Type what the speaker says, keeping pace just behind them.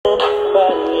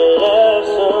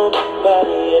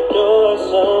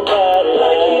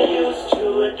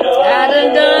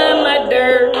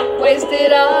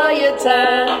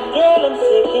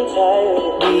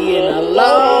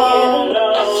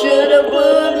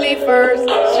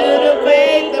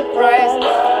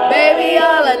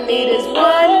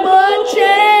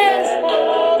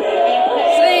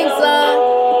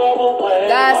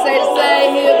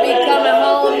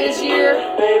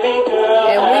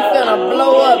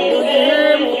Do you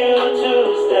hear me?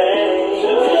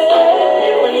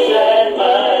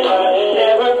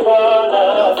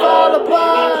 Don't fall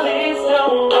apart.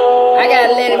 I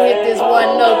gotta let him hit this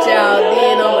one note, y'all.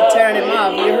 Then I'ma turn him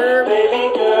off. You heard me?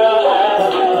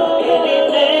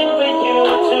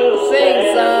 Sing,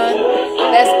 son.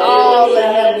 That's all of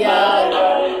him, y'all.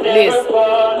 Listen.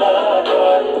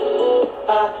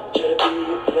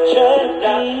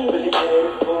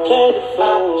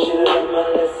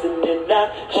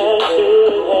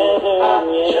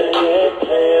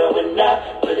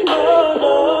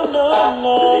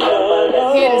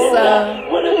 Hit it, son.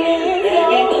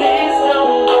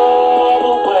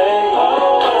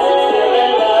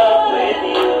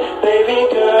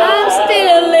 I'm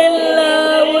still in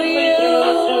love with you.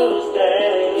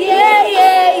 Yeah,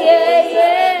 yeah, yeah,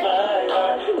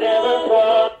 yeah.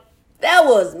 That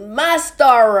was my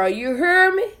star. You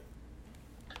hear me?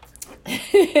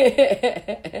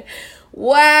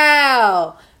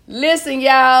 Wow. Listen,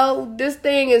 y'all, this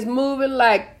thing is moving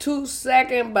like 2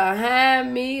 seconds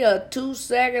behind me or 2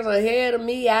 seconds ahead of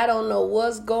me. I don't know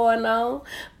what's going on,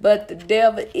 but the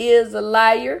devil is a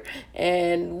liar,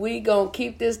 and we gonna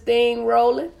keep this thing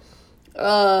rolling.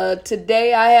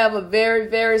 Today I have a very,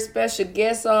 very special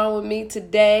guest on with me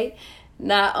today.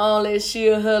 Not only is she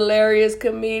a hilarious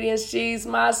comedian, she's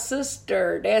my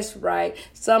sister. That's right.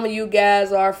 Some of you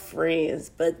guys are friends,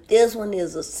 but this one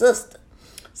is a sister.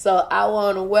 So I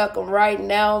want to welcome right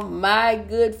now my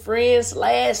good friend /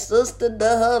 sister,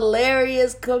 the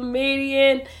hilarious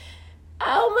comedian.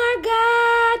 Oh my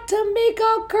God,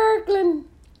 Tamiko Kirkland.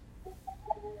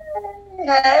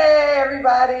 Hey,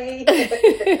 everybody.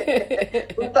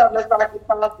 What's up? Let's not keep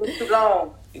talking too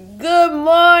long. Good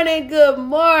morning, good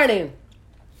morning.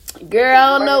 Girl,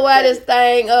 I don't know why this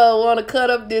thing want to cut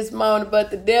up this morning,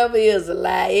 but the devil is a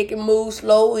lie. It can move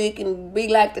slow. It can be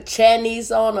like the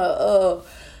Chinese on a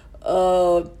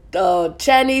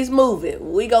Chinese movie.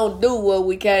 We gonna do what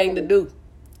we came to do.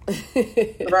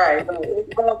 Right.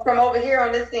 Well, from over here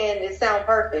on this end, it sounds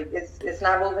perfect. It's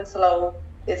not moving slow.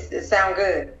 It sounds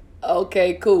good.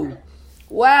 Okay, cool.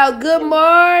 Wow, good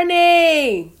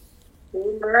morning.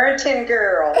 Merchant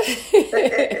girl.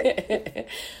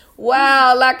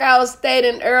 Wow, like I was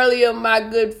stating earlier, my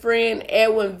good friend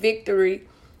Edwin Victory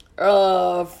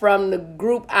from the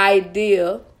group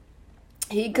Idea,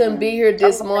 he couldn't be here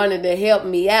this morning to help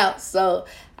me out, so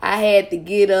I had to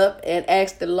get up and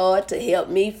ask the Lord to help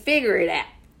me figure it out.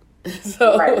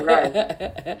 So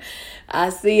right. I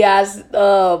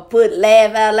put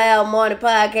Laugh Out Loud Morning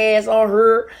Podcast on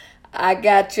her. I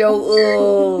got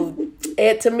your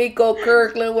at Tamiko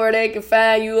Kirkland where they can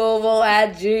find you over on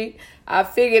IG. I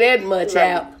figured that much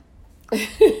out.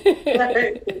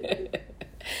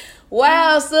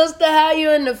 Wow, sister, how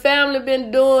you and the family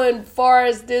been doing as far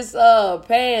as this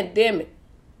pandemic?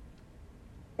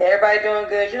 Everybody doing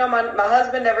good. You know, my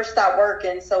husband never stopped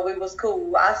working, so it was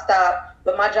cool. I stopped,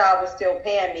 but my job was still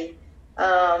paying me.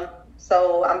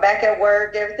 So I'm back at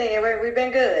work. Everything, we've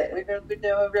been good. We've been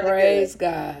doing really Praise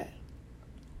good. God.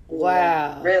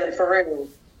 Wow. Really, for real.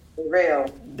 For real.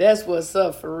 That's what's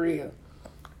up, for real.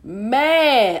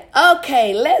 Man,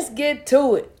 okay, let's get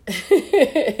to it.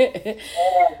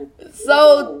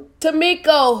 So,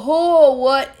 Tamiko, who or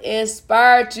what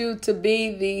inspired you to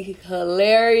be the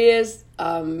hilarious,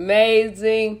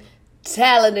 amazing,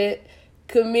 talented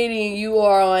comedian you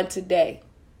are on today?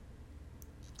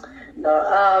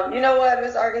 No, you know what,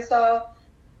 Miss Arkansas?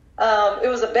 It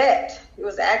was a bet. It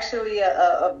was actually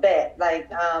a bet. Like,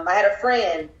 I had a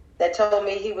friend that told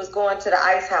me he was going to the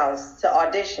Ice House to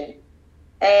audition.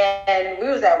 And we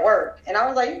was at work. And I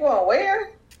was like, you going where?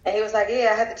 And he was like,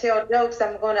 yeah, I had to tell jokes.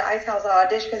 I'm going to Ice House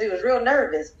audition, because he was real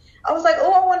nervous. I was like,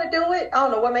 oh, I want to do it. I don't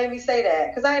know what made me say that,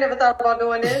 because I ain't never thought about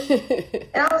doing this.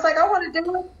 And I was like, I want to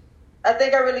do it. I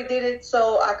think I really did it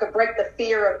so I could break the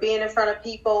fear of being in front of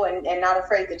people and not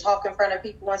afraid to talk in front of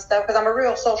people and stuff, because I'm a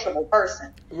real sociable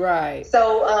person. Right.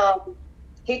 So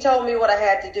he told me what I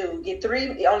had to do. Get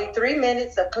only 3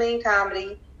 minutes of clean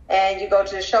comedy, and you go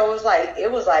to the show.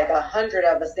 It was like 100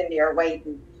 of us in there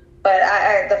waiting. But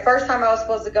the first time I was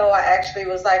supposed to go, I actually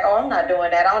was like, oh, I'm not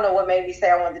doing that. I don't know what made me say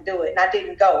I wanted to do it. And I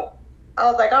didn't go. I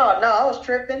was like, oh, no, I was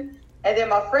tripping. And then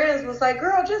my friends was like,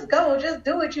 girl, just go. Just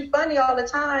do it. You funny all the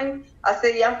time. I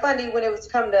said, yeah, I'm funny when it was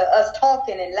come to us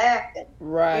talking and laughing.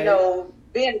 Right. You know,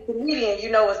 being a comedian,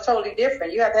 you know, it's totally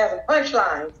different. You have to have some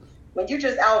punchlines. When you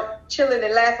just out chilling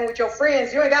and laughing with your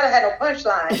friends, you ain't got to have no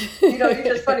punchline. You know, you're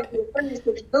just funny with your friends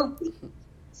because you're goofy.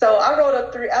 So I wrote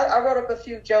up a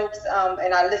few jokes,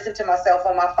 and I listened to myself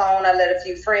on my phone. I let a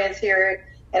few friends hear it,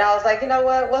 and I was like, you know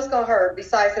what? What's gonna hurt?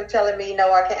 Besides him telling me,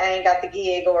 no, I ain't got the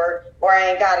gig, or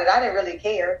I ain't got it. I didn't really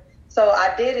care. So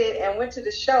I did it and went to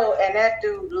the show, and that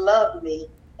dude loved me.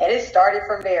 And it started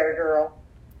from there, girl.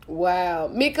 Wow.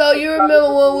 Miko, you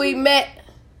remember when we met?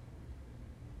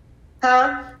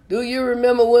 Huh? Do you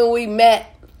remember when we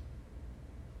met?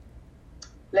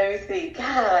 Let me see.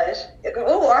 Gosh.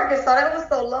 Oh, Arkansas, that was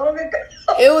so long ago.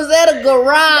 It was at a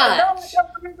garage.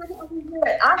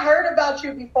 I heard about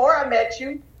you before I met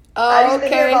you. Oh, I used to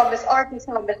hear okay. about Miss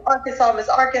Arkansas, Miss Arkansas, Miss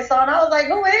Arkansas, and I was like,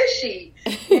 who is she?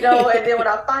 You know, and then when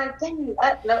I find, dang,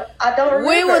 I don't remember.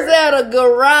 We was at a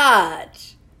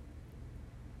garage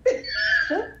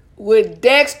with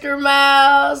Dexter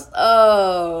Miles,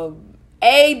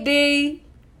 AD.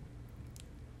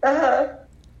 Uh-huh.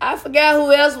 I forgot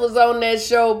who else was on that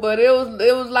show, but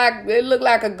it looked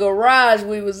like a garage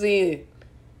we was in.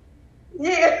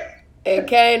 Yeah. And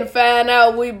came to find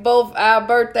out our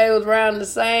birthday was around the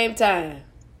same time.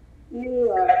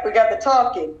 Yeah, we got the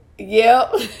talking.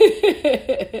 Yep.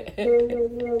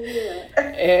 Yeah.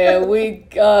 And we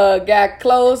got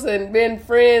close and been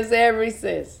friends ever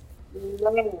since.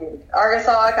 Man.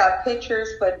 Arkansas, I got pictures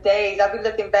for days. I'll be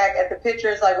looking back at the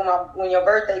pictures like when your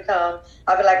birthday comes.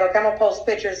 I'll be like, okay, I'm gonna post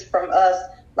pictures from us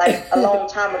like a long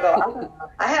time ago.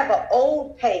 I have an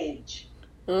old page.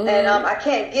 Mm-hmm. And I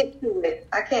can't get to it.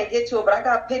 But I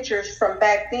got pictures from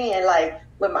back then, like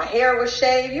when my hair was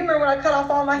shaved. You remember when I cut off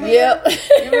all my hair? Yep.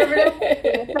 You remember that?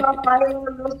 When I cut off my hair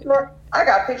when it was short? I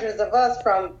got pictures of us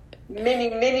from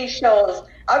many shows.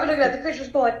 I've been looking at the pictures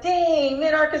going, dang, me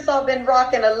and Arkansas been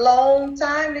rocking a long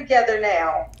time together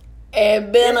now.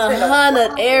 And been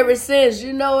 100 ever since.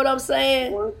 You know what I'm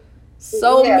saying?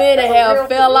 So many have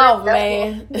fell off,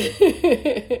 man.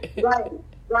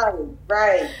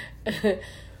 Right.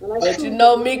 But you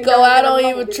know, Miko, I don't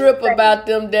even trip about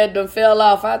them that done fell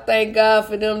off. I thank God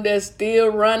for them that's still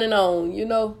running on, you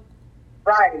know?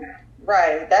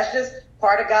 Right. That's just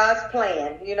part of God's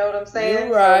plan. You know what I'm saying?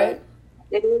 You're right. So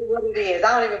it is what it is.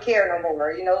 I don't even care no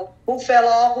more. You know, who fell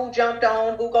off, who jumped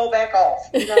on, who go back off.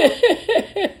 You know?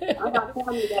 I'm not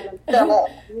telling you that they fell off.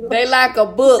 You know? They like a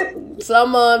book.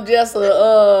 Some of them just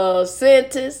a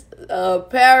sentence, a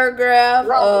paragraph,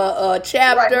 a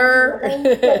chapter.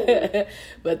 Right.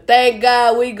 But thank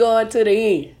God we going to the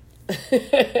end.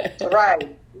 Right.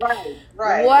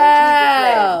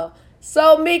 Wow.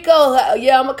 So Miko,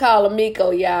 yeah, I'm gonna call her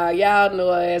Miko, y'all. Y'all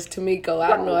know her as Tamiko.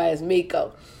 I know her as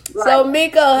Miko. Right. So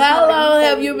Miko, how long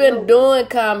have you been doing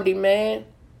comedy, man?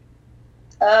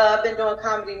 I've been doing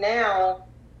comedy now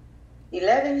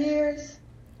 11 years.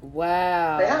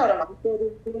 Wow. Wait, how old am I?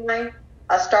 39.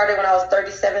 I started when I was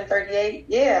 37, 38.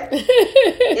 Yeah.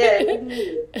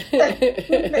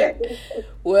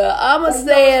 Well, I'm going to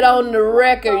say it on the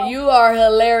record. You are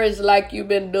hilarious like you've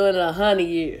been doing 100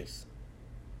 years.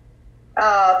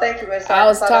 Oh, thank you, Miss. I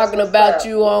was talking about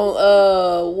you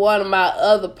on one of my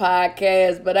other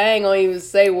podcasts, but I ain't going to even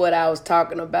say what I was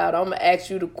talking about. I'm going to ask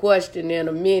you the question in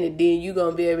a minute, then you're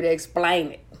going to be able to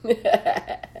explain it.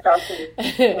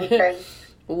 Okay.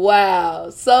 Wow.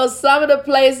 So some of the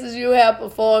places you have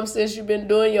performed since you've been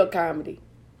doing your comedy?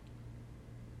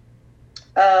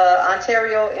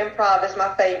 Ontario Improv is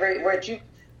my favorite.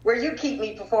 Where you keep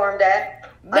me performed at.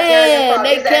 Man,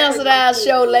 they canceled our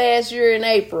show last year in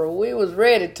April. We was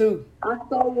ready to. I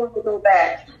so want to go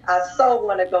back.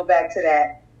 To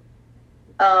that.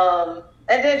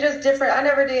 And then just different. I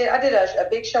did a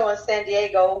big show in San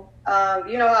Diego.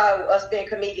 You know how us being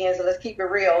comedians, so let's keep it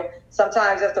real.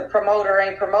 Sometimes if the promoter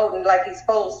ain't promoting like he's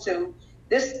supposed to,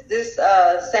 this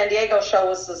San Diego show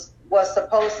was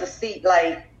supposed to seat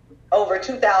like over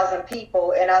 2,000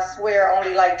 people, and I swear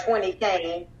only like 20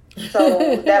 came. So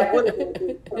that would have been a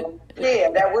big show. Yeah,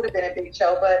 that would have been a big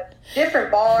show. But different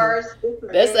bars.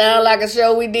 That sounds like a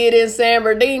show we did in San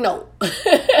Bernardino.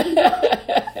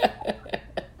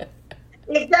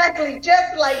 Exactly,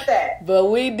 just like that. But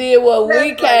we did what just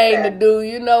we came to do.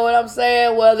 You know what I'm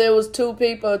saying? Whether it was 2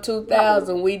 people or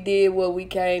 2,000, we did what we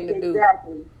came to do.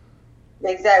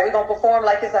 Exactly. We're going to perform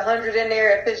like it's 100 in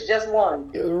there if it's just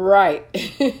one. Right.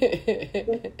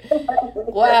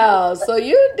 Wow. So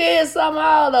you did some of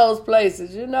all those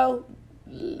places, you know?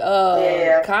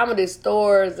 Comedy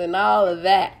stores and all of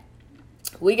that.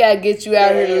 We got to get you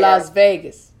out here to Las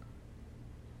Vegas.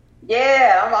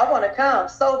 Yeah, I want to come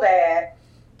so bad.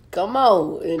 Come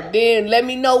on. And then let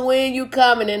me know when you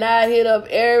coming, and I hit up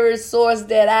every source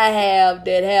that I have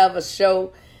that have a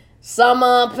show. Some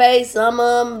of them pay, some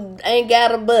of them ain't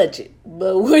got a budget.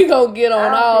 But we gonna get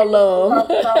on all of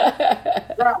them.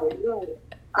 Right.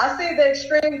 I see the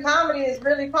extreme comedy is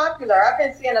really popular. I've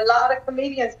been seeing a lot of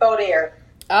comedians go there.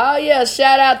 Oh, yeah.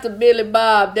 Shout out to Billy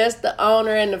Bob. That's the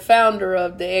owner and the founder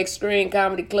of the Extreme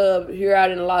Comedy Club here out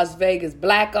in Las Vegas.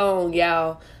 Black owned,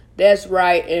 y'all. That's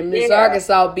right. And Miss Yeah.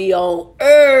 Arkansas be on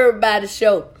everybody's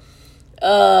show.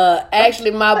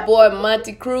 Actually, my boy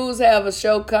Monty Cruz have a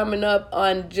show coming up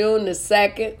on June the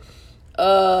 2nd.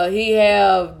 He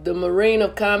have the Marine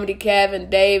of Comedy, Kevin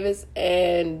Davis,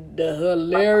 and the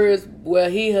hilarious, well,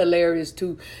 he hilarious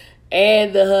too,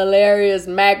 and the hilarious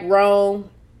Mac Rome.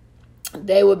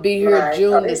 They will be here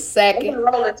June the 2nd. They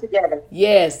roll it together.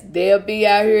 Yes, they'll be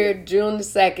out here June the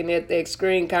 2nd at the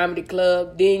Extreme Comedy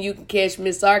Club. Then you can catch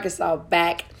Miss Arkansas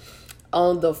back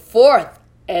on the 4th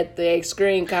at the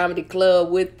Extreme Comedy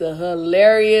Club with the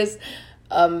hilarious,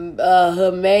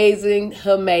 amazing.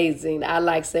 I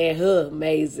like saying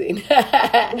amazing.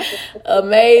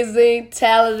 Amazing,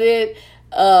 talented,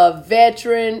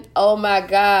 veteran. Oh my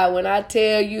God, when I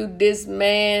tell you this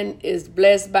man is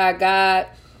blessed by God,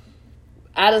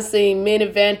 I done seen many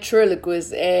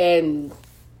ventriloquists, and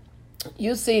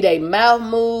you see they mouth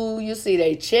move, you see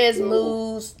they chest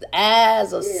moves,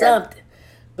 eyes or something.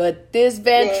 But this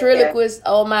ventriloquist,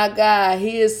 oh my God,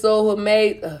 he is so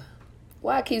amazing.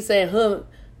 Why I keep saying him?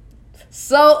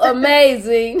 So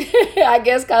amazing. I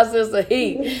guess because it's a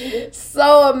he.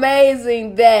 So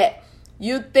amazing that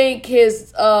you think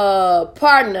his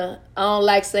partner, I don't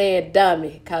like saying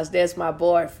dummy because that's my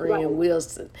boyfriend,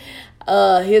 Wilson.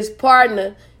 His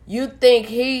partner, you think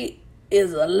he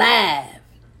is alive.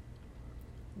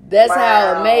 That's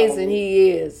how amazing he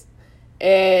is.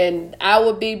 And I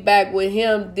will be back with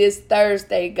him this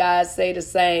Thursday, guys, say the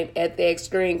same, at the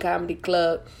Extreme Comedy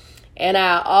Club. And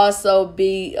I'll also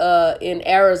be in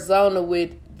Arizona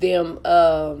with them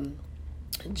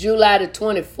July the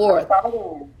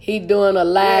 24th. He doing a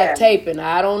live taping.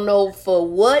 I don't know for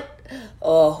what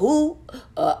or who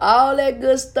or all that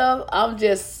good stuff. I'm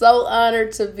just so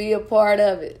honored to be a part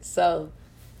of it. So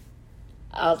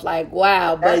I was like,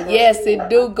 wow. But yes, it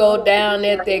do go down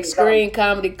at the Extreme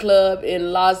Comedy Club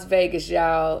in Las Vegas,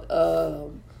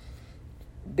 y'all.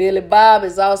 Billy Bob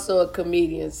is also a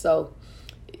comedian. So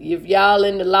if y'all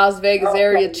in the Las Vegas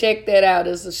area, check that out.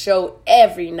 It's a show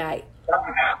every night.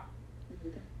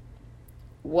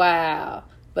 Wow.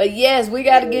 But yes, we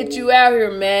got to get you out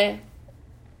here, man.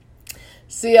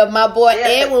 See, if my boy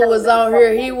Edwin was on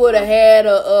here, he would have had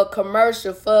a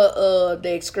commercial for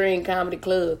the Extreme Comedy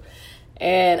Club.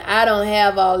 And I don't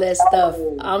have all that stuff.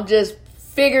 I'm just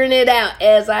figuring it out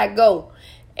as I go.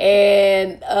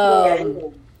 And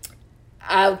I'm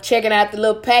checking out the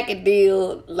little packet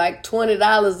deal, like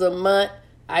 $20 a month.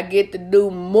 I get to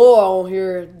do more on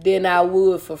here than I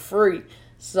would for free.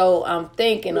 So I'm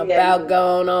thinking about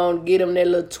going on, get them that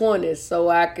little 20 so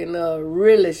I can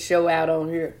really show out on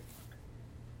here.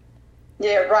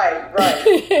 Yeah, right.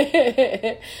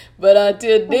 But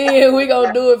until then, we going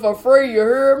to do it for free, you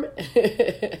heard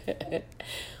me?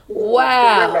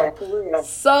 Wow.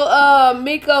 So,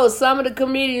 Miko, some of the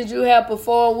comedians you have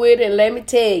performed with, and let me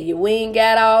tell you, we ain't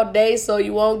got all day, so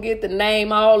you won't get to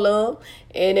name all of them.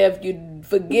 And if you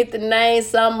forget to name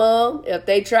some of them, if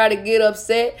they try to get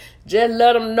upset, just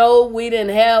let them know we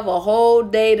didn't have a whole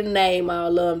day to name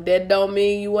all of them. That don't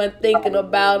mean you weren't thinking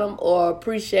about them or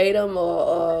appreciate them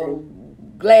or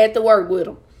glad to work with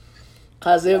them.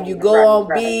 Because if you go on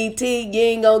BET, you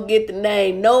ain't going to get to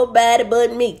name nobody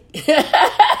but me.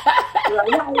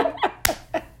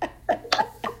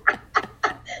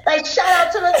 Like, shout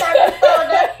out to the Tamiko.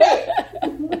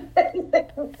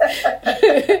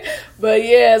 But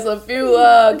yes, a few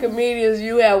comedians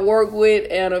you have worked with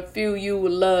and a few you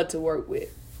would love to work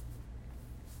with.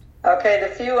 Okay, the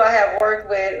few I have worked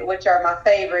with, which are my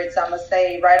favorites, I'm going to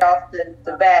say right off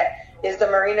the bat, is the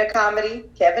Marina Comedy,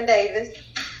 Kevin Davis,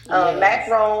 Mac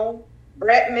Rome,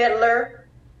 Brett Midler,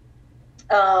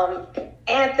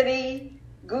 Anthony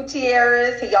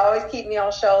Gutierrez. He always keep me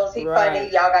on shows. He funny.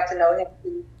 Y'all got to know him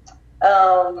too.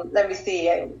 Let me see.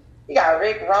 You got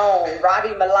Rick Rome,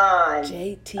 Robbie Milan,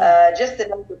 JT. Just to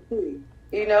name a few.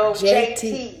 You know,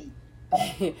 JT.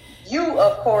 You,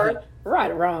 of course. Right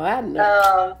or wrong, I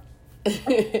know.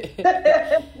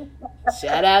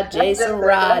 Shout out Jason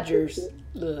Rogers.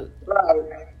 Look.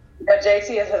 Right. But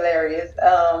JT is hilarious.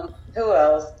 Who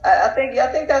else? I think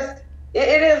that's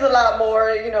it is a lot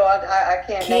more, you know, I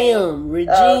can't name.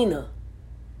 Regina.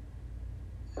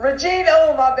 Regina,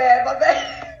 oh my bad.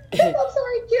 I'm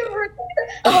sorry, Kim, Regina.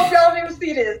 I hope y'all didn't even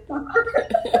see this.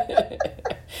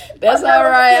 That's all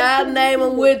right. I'll name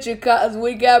them with you because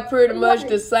we got pretty much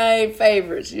the same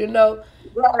favorites, you know.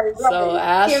 Right. So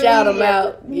I'll shout them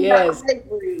out. Yes.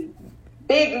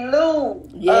 Big Lou.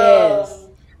 Yes.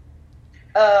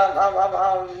 Who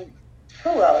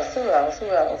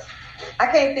else? I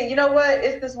can't think. You know what?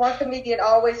 It's this one comedian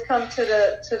always come to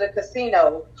the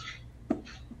casino.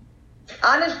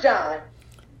 Honest John.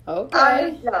 Okay.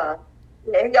 Honest John.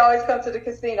 Yeah, he always comes to the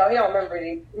casino. He don't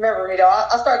remember me though.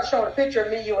 I started showing a picture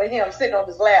of me, you, and him sitting on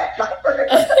his lap.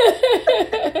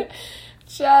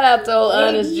 Shout out to old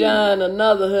Honest John,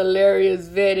 another hilarious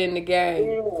vet in the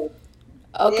game.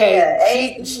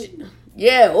 Okay,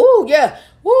 yeah, ooh, yeah.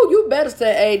 Ooh, you better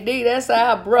say AD. That's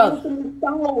our brother.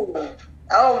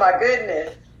 Oh my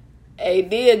goodness.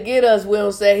 AD will get us. We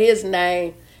don't say his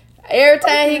name. Every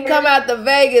time he come out to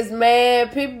Vegas, man,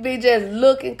 people be just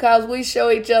looking because we show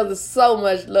each other so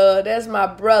much love. That's my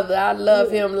brother. I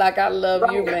love him like I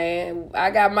love you, man.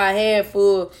 I got my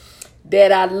handful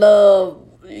that I love.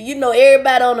 You know,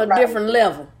 everybody on a different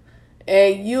level.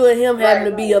 And you and him having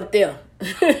to be up there.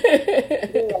 Yeah.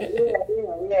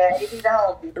 He be the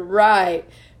homie. Right.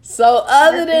 So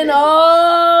other than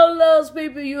all those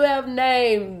people you have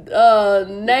named,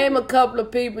 name a couple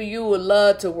of people you would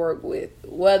love to work with.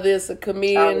 Whether it's a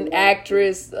comedian,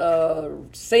 actress,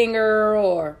 singer,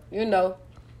 or, you know.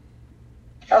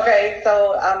 Okay,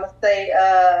 so I'm going to say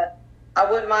I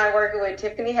wouldn't mind working with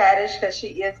Tiffany Haddish because she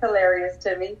is hilarious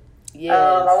to me. Yes.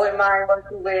 I wouldn't mind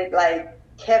working with, like,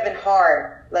 Kevin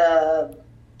Hart,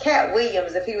 Cat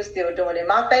Williams, if he was still doing it.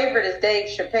 My favorite is Dave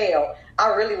Chappelle.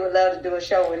 I really would love to do a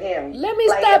show with him. Let me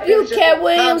stop you. Cat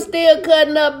Williams still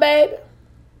cutting up, baby.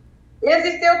 Is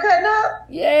he still cutting up?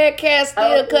 Yeah, Cat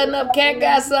still cutting up. Cat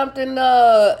got something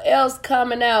else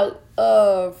coming out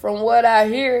from what I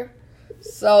hear.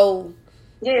 So,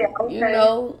 yeah, okay. You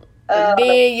know. And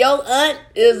then your aunt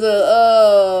is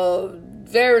a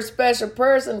very special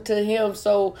person to him.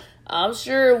 So, I'm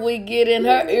sure if we get in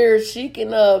her ear, she can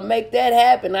make that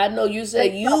happen. I know you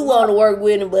say you want to work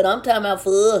with him, but I'm talking about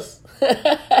for us.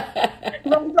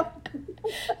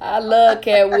 I love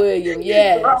Cat Williams,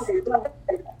 yes.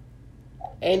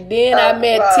 And then I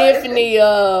met Tiffany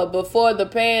before the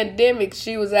pandemic.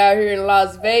 She was out here in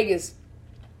Las Vegas.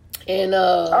 And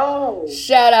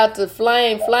shout out to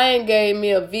Flame. Flame gave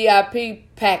me a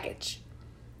VIP package.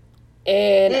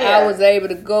 And I was able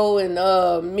to go and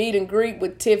meet and greet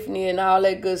with Tiffany and all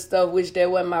that good stuff, which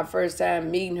that wasn't my first time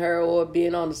meeting her or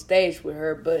being on the stage with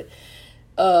her. But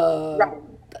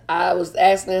I was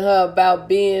asking her about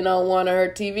being on one of her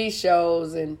TV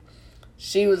shows, and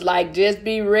she was like, just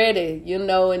be ready, you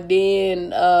know. And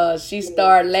then she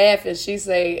started laughing. She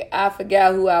said, I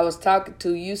forgot who I was talking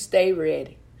to. You stay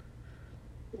ready.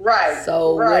 Right.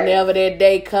 So whenever that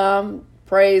day come,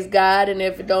 praise God. And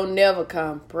if it don't never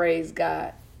come, praise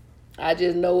God. I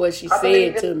just know what she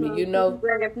said to me, you know.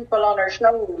 Bringing people on her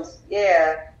shows.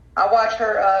 Yeah. I watch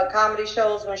her comedy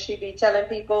shows when she be telling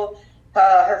people,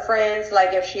 her friends,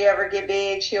 like if she ever get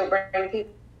big, she'll bring people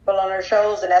on her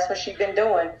shows, and that's what she's been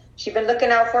doing. She's been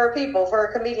looking out for her people, for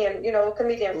her comedian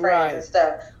friends and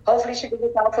stuff. Hopefully she can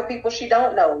look out for people she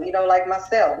don't know, you know, like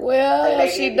myself. Well,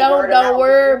 like she don't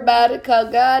worry about it,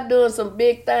 because God doing some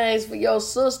big things for your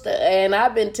sister. And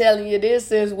I've been telling you this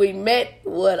since we met,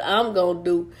 what I'm going to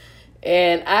do.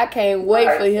 And I can't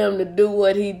wait for him to do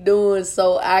what he doing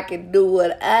so I can do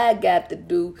what I got to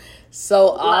do. So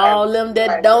all them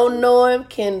that don't know him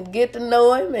can get to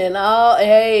know him, and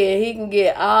he can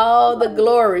get all the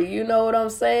glory. You know what I'm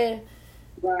saying?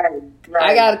 Right.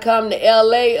 I got to come to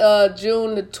LA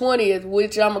June the 20th,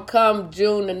 which I'm going to come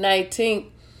June the 19th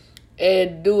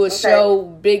and do a show.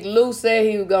 Big Lou said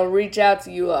he was going to reach out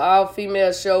to you, an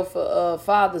all-female show for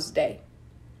Father's Day.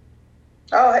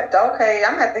 Oh, okay.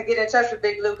 I'm going to have to get in touch with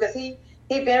Big Lou because he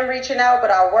been reaching out,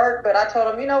 but I work. But I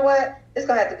told him, you know what? It's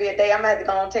going to have to be a day. I'm going to have to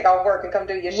go and take off work and come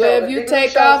do your show. Well, if you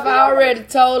take off, I already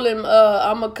told him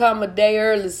I'm going to come a day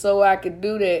early so I could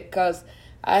do that, because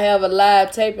I have a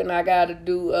live taping I got to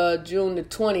do June the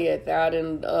 20th out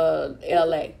in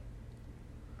L.A.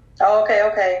 Oh,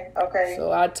 okay.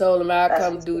 So I told him I'll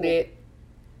come do that.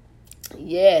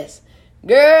 Yes.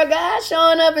 Girl, God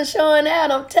showing up and showing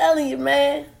out. I'm telling you,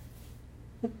 man.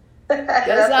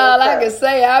 That's all I can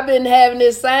say. I've been having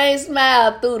this same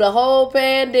smile through the whole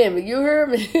pandemic. You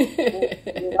heard me?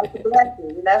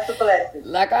 That's a blessing.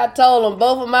 Like I told them,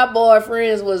 both of my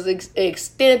boyfriends was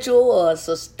existential or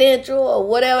substantial or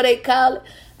whatever they call it.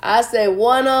 I said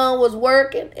one of them was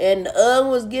working and the other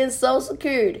was getting Social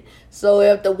Security. So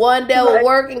if the one that was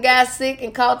working got sick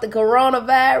and caught the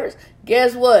coronavirus,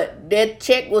 guess what? That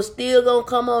check was still going to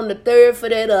come on the 3rd for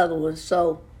that other one.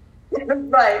 So...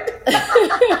 Right.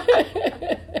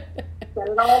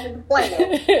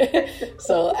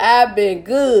 So I've been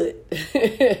good.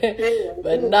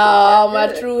 But all my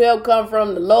true help come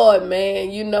from the Lord,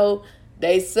 man. You know,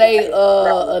 they say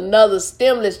another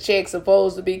stimulus check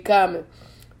supposed to be coming.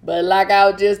 But like I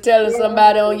was just telling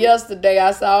somebody on yesterday,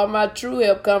 I saw all my true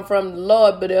help come from the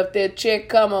Lord. But if that check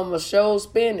come, I'm a show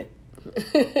spending.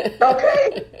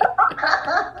 Okay.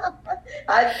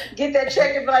 I get that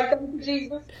check and be like, thank you,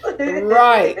 Jesus.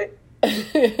 Right.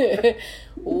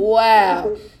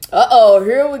 Wow. Uh-oh,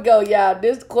 here we go, y'all.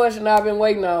 This is the question I've been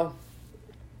waiting on.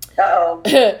 Uh-oh.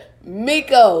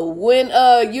 Miko, when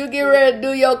you get ready to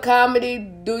do your comedy,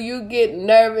 do you get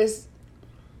nervous?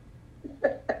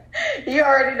 You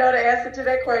already know the answer to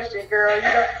that question, girl. You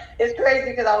know, it's crazy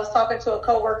because I was talking to a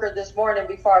coworker this morning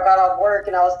before I got off work,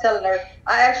 and I was telling her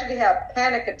I actually have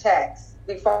panic attacks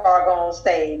before I go on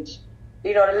stage.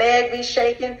 You know, the leg be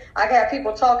shaking. I got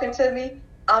people talking to me.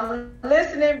 I'm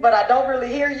listening, but I don't really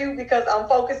hear you because I'm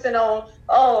focusing on,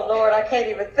 oh, Lord, I can't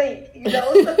even think, you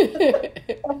know?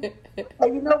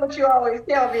 And you know what you always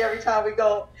tell me every time we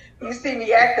go, you see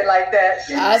me acting like that.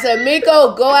 I said,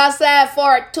 Miko, go outside,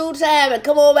 fart 2 times, and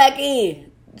come on back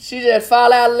in. She just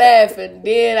fall out laughing.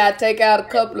 Then I take out a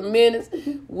couple of minutes.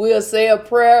 We'll say a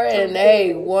prayer, and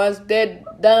hey, once that's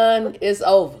done, it's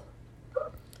over.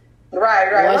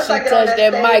 Right. Once she touched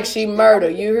that mic, she murder.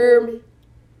 You hear me?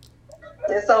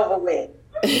 It's over with.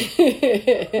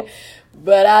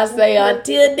 But I say,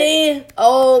 until then,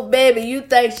 oh, baby, you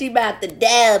think she about to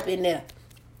die up in there.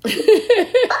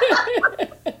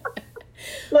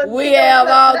 Look, We have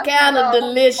all kind of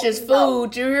delicious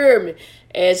food, you hear me?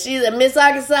 And she said, Miss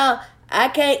Arkansas, I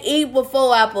can't eat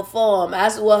before I perform. I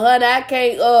said, well, honey, I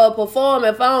can't perform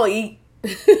if I don't eat.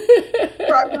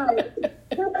 Right.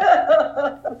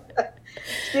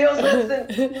 Still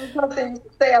something used to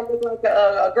say I look like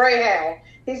a greyhound.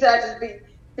 He said I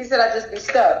just be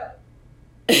stuck.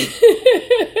 I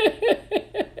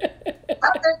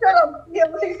said, shut up. Yeah,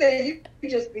 he said you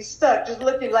just be stuck, just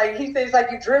looking like, he said it's like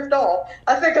you drift off.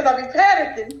 I said, because I be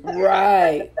panicking.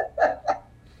 Right.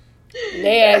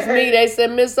 They asked me, they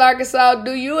said, Miss Arkansas,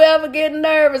 do you ever get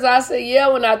nervous? I said, yeah,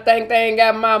 when I think they ain't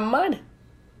got my money.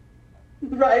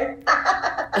 Right.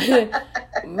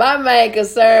 My main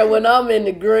concern when I'm in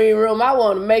the green room, I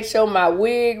want to make sure my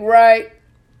wig right,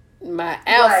 my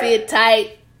outfit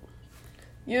tight.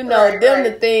 You know, them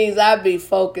the things I be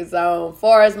focused on. As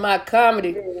far as my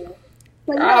comedy,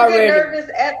 So you don't get nervous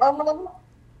at all?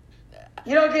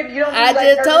 You don't I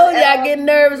like just told you I all? get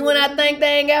nervous when I think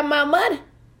they ain't got my money.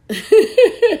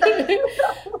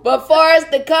 But far as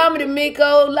the comedy,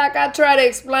 Miko, like I try to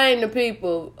explain to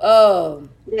people,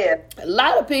 Yeah. a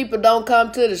lot of people don't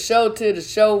come to the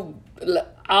show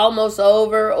almost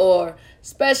over, or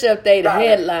especially if they the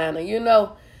headliner, you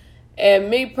know. And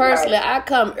me personally, I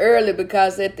come early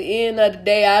because at the end of the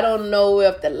day, I don't know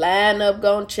if the lineup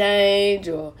gonna change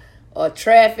or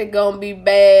traffic gonna be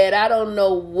bad. I don't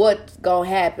know what's gonna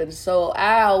happen, so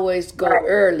I always go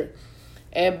early.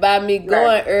 And by me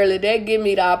going early, they give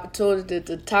me the opportunity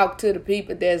to talk to the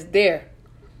people that's there.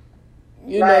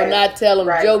 You know, not tell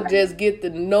them jokes, just get to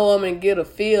know them and get a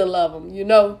feel of them, you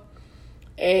know.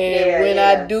 And when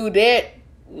I do that,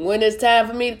 when it's time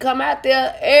for me to come out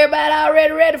there, everybody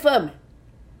already ready for me.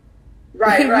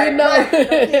 Right. You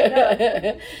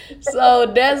know? So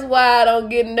that's why I don't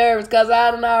get nervous, because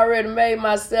I done already made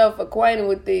myself acquainted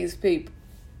with these people.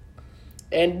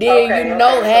 And then,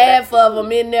 half of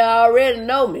them in there already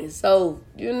know me. So,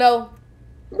 you know.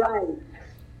 Right.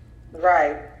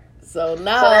 So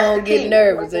now I don't get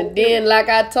nervous. And then, like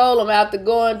I told them, after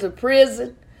going to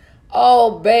prison,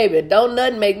 oh, baby, don't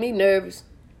nothing make me nervous.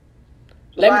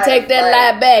 Let me take that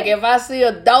lie back. If I see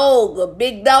a dog, a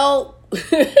big dog,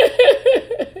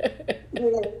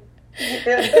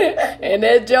 and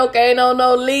that joke ain't on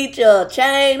no leash or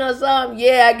chain or something,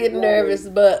 yeah, I get nervous.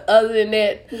 But other than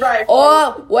that,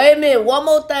 or wait a minute, one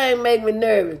more thing make me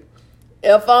nervous.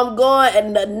 If I'm going at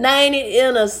a 90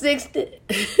 in a 60,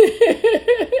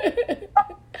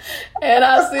 and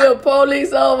I see a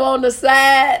police over on the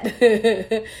side,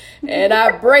 and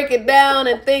I break it down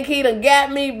and think he done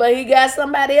got me, but he got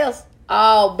somebody else.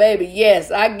 Oh, baby,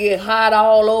 yes, I get hot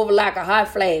all over like a hot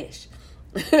flash.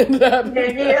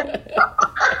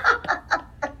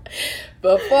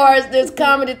 But far as this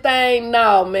comedy thing,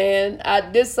 no, man.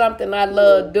 This something I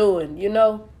love doing, you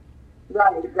know?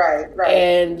 Right.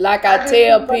 And like I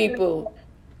tell people,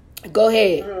 go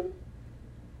ahead. Mm-hmm.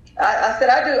 I said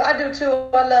I do too.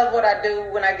 I love what I do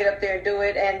when I get up there and do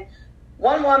it. And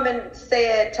one woman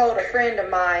told a friend of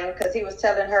mine, because he was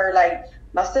telling her, like,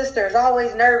 my sister is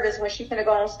always nervous when she's gonna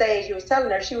go on stage. He was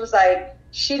telling her, she was like,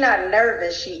 she not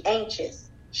nervous, she anxious.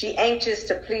 She anxious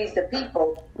to please the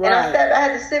people. Right. And I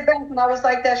had to sit back and I was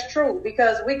like, that's true,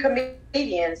 because we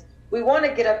comedians, we want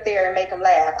to get up there and make them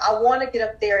laugh. I want to get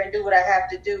up there and do what I have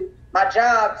to do. My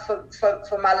job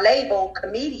for my label,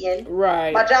 comedian,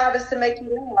 my job is to make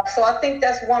you laugh. So I think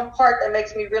that's one part that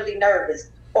makes me really nervous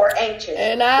or anxious.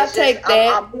 And I take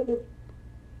that.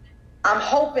 I'm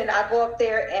hoping I go up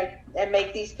there and and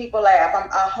make these people laugh. I'm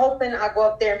hoping I go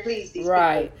up there and please these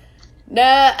people.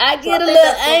 Now, I get a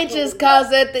little anxious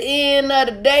because at the end of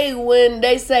the day, when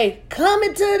they say,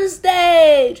 coming to the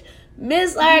stage,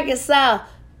 Miss Arkansas,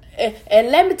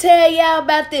 and let me tell y'all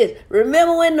about this.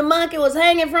 Remember when the monkey was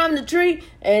hanging from the tree,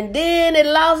 and then it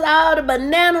lost all the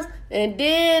bananas, and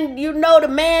then, the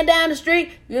man down the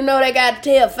street, they got to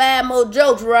tell 5 more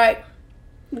jokes, right?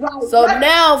 So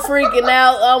now I'm freaking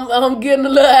out. I'm getting a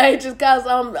little anxious because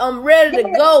I'm ready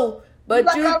to go,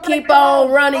 but you keep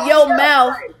on running your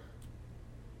mouth.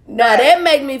 Now, that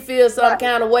make me feel some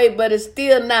kind of way, but it's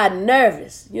still not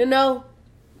nervous,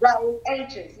 Right, it's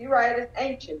anxious. You're right, it's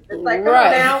anxious. It's like, come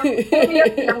on now,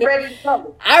 I'm ready to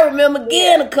go. I remember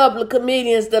getting a couple of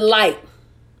comedians to like.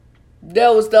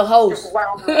 That was the host.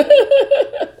 Wow. Right,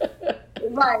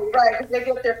 because they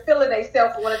get there feeling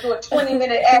themselves and want to do a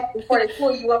 20-minute act before they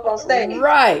pull you up on stage.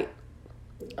 Right.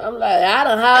 I'm like, I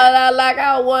done hollered out like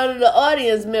I was one of the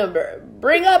audience member.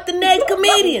 Bring up the next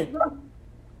comedian.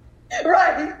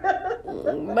 Right.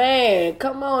 Man,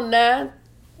 come on now.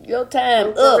 Your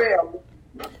time For up. real.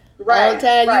 Right. Only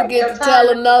time you get to tell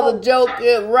another joke,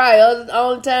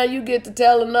 only time you get to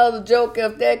tell another joke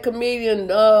if that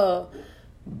comedian, I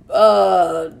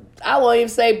won't even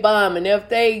say bombing. If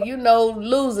they,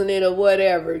 losing it or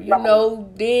whatever, then you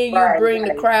bring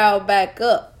the crowd back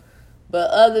up. But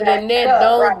other than that,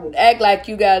 don't act like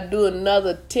you got to do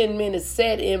another 10-minute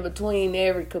set in between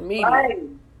every comedian. Right.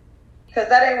 Because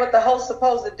that ain't what the host's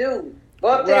supposed to do. Go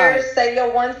up there, say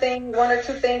your one or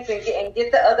two things, and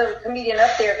get the other comedian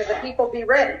up there because the people be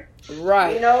ready.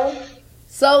 Right.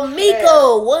 So,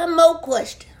 Miko, Yeah. one more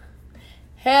question.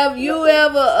 Have you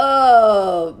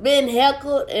ever been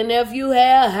heckled? And if you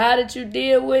have, how did you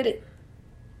deal with it?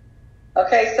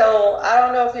 Okay, so I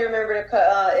don't know if you remember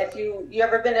if you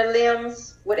ever been to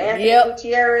Limbs with Anthony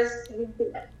Gutierrez.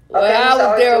 Well, I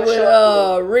was there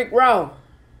with Rick Rowan.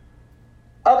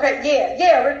 Okay,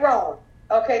 yeah, Rick Rowan.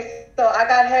 Okay, so I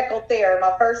got heckled there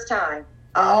my first time.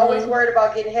 I always worried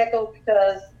about getting heckled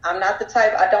because I'm not the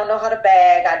type. I don't know how to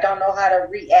bag. I don't know how to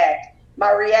react.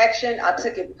 My reaction, I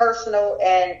took it personal,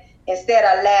 and instead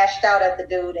I lashed out at the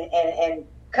dude and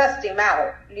cussed him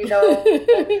out,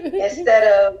 instead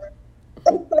of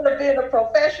being a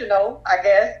professional, I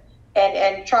guess,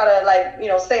 and try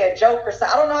to say a joke or something.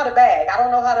 I don't know how to bag. I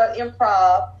don't know how to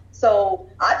improv. So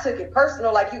I took it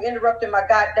personal, like you interrupted my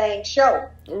goddamn show.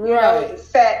 Right.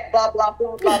 Fat, blah, blah,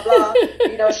 blah, blah, blah.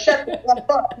 Shut the fuck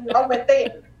up. I went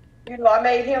there. I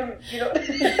made him, I took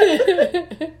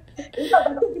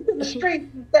it to the street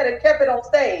instead of kept it on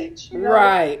stage.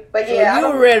 Right. But yeah, so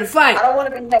you were ready to fight. I don't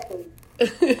want to be heckled.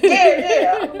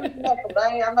 Yeah. I don't want to be heckled.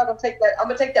 I'm not going to take that. I'm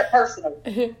going to take that personal.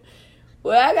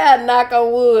 Well, I got to knock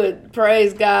on wood.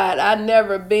 Praise God. I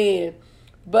never been.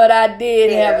 But I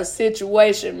did have a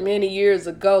situation many years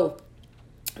ago.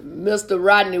 Mr.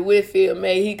 Rodney Whitfield,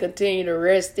 may he continue to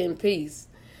rest in peace.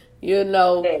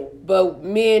 But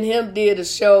me and him did a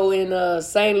show in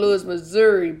St. Louis,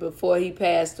 Missouri before he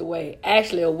passed away.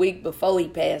 Actually, a week before he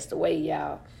passed away,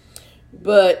 y'all.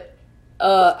 But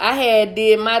I had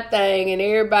did my thing, and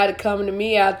everybody coming to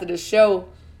me after the show.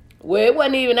 Well, it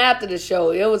wasn't even after the show.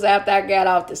 It was after I got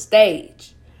off the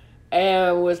stage.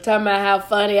 And was talking about how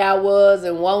funny I was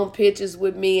and wanting pictures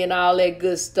with me and all that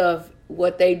good stuff.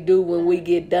 What they do when we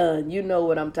get done. You know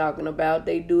what I'm talking about.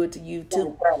 They do it to you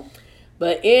too.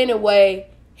 But anyway,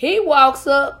 he walks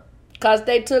up because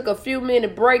they took a few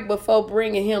minute break before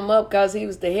bringing him up because he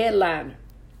was the headliner.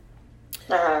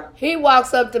 He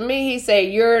walks up to me. He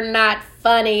said, "You're not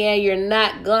funny and you're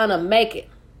not gonna make it."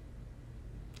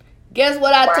 Guess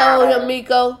what I told him,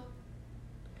 Miko?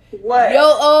 What?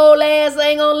 Your old ass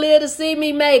ain't gonna live to see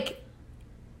me make it.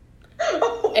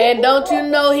 And don't you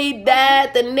know he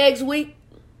died the next week?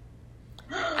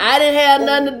 I didn't have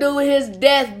nothing to do with his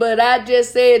death, but I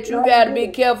just said you got to be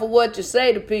careful what you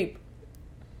say to people.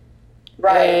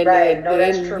 Right. No,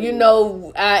 that's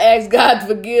true. I asked God to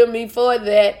forgive me for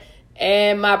that,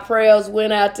 and my prayers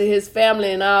went out to his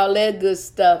family and all that good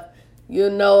stuff.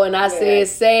 And I said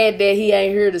it's sad that he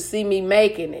ain't here to see me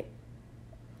making it.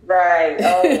 Right.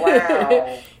 Oh,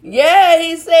 wow. Yeah,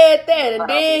 he said that. And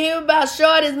then he was about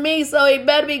short as me, so he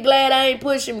better be glad I ain't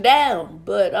push him down.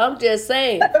 But I'm just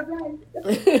saying.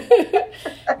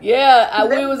 Yeah,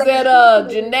 we was at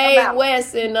Junaid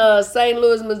West in St.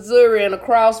 Louis, Missouri, and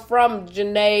across from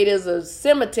Junaid is a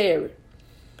cemetery.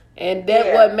 And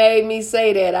that what made me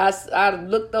say that. I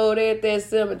looked over there at that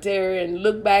cemetery and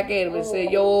looked back at him and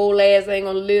said, your old ass ain't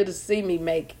going to live to see me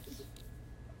make it.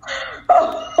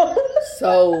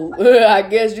 So I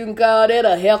guess you can call that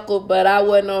a heckle, but I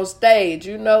wasn't on stage,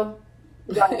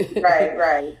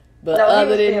 Right. But No, he other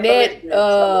was than being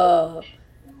that,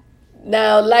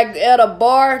 now, like at a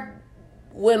bar,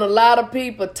 when a lot of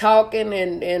people talking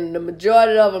and the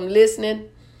majority of them listening,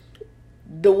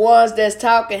 the ones that's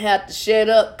talking have to shut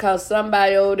up because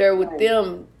somebody over there with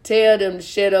them tell them to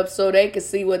shut up so they can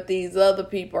see what these other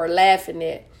people are laughing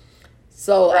at.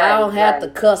 So I don't have to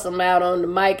cuss them out on the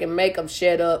mic and make them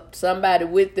shut up. Somebody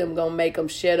with them gonna make them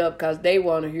shut up because they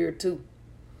want to hear too.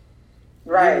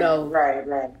 Right, you know.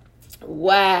 right.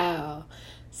 Wow.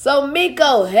 So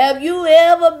Miko, have you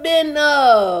ever been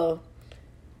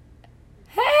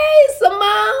hey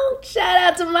Simone, shout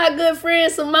out to my good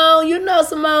friend Simone. You know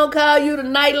Simone called you the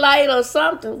nightlight or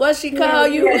something. What she call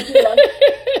you?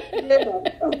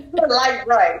 Light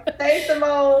right. Hey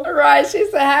Simone. Right, she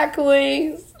said hi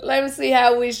queens. Let me see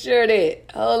how we share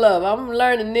that. Hold up, I'm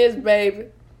learning this, baby.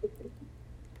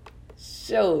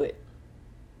 Show it.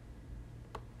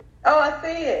 Oh, I see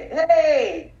it.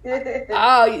 Hey.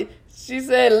 Oh, she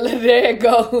said, there it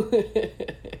go.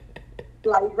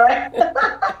 Like, right?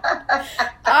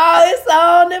 Oh, it's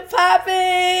on and popping.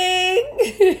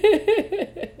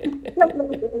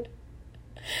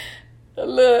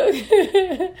 Look.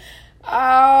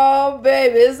 Oh,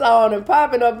 baby, it's on and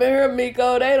popping up in here,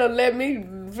 Miko. They done let me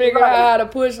figure out how to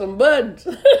push some buttons.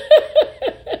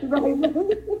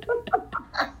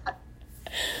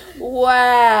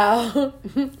 Wow.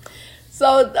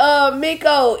 So,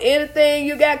 Miko, anything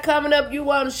you got coming up you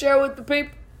want to share with the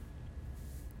people?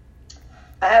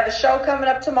 I have a show coming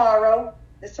up tomorrow.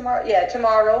 It's tomorrow? Yeah,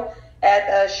 tomorrow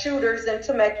at Shooters in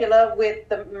Temecula with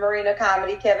the Marina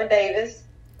Comedy, Kevin Davis.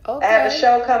 Okay. I have a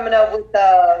show coming up with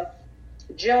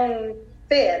June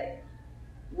 5th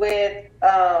with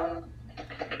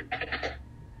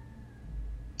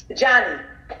Johnny.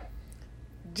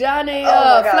 Johnny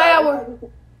Flower.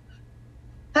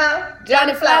 Huh?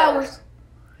 Johnny Flowers.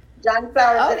 Johnny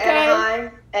Flowers in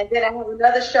Anaheim. And then I have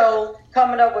another show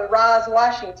coming up with Roz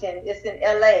Washington. It's in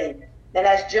LA. And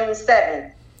that's June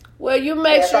 7th. Well, you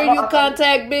make sure you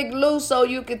contact Big Lou so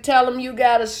you can tell him you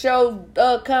got a show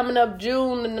coming up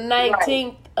June the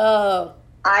 19th.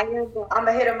 I'm going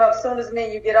to hit him up as soon as me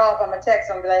and you get off. I'm going to text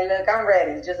him and be like, look, I'm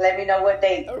ready. Just let me know what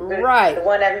date. Right. The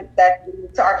one that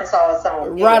Arkansas is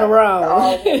on. Right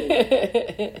around.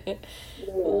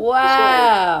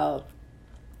 Wow.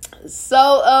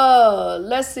 So,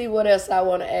 let's see what else I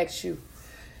want to ask you.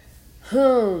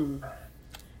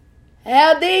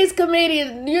 Have these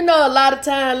comedians, a lot of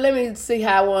time, let me see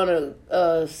how I want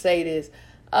to say this.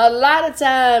 A lot of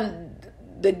time,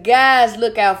 the guys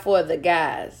look out for the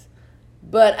guys.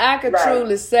 But I could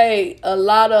truly say a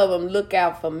lot of them look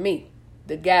out for me.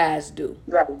 The guys do.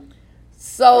 Right.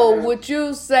 So would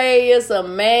you say it's a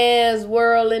man's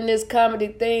world in this comedy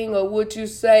thing, or would you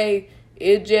say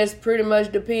it just pretty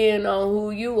much depends on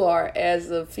who you are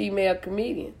as a female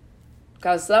comedian?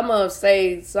 Because some of them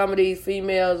say some of these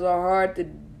females are hard to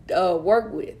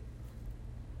work with.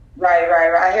 Right.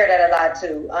 I hear that a lot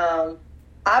too.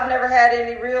 I've never had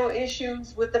any real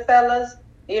issues with the fellas.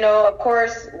 Of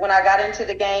course, when I got into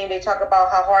the game, they talk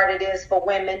about how hard it is for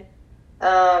women.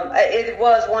 It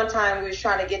was one time we was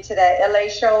trying to get to that LA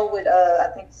show with, I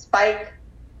think, Spike.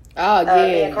 Oh, yeah.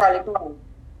 Me and Carly Plum.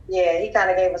 Yeah, he kind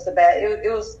of gave us a bad, it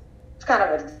was kind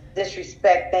of a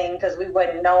disrespect thing because we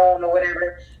wasn't known or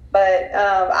whatever. But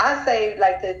I say,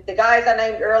 like, the guys I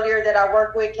named earlier that I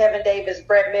work with, Kevin Davis,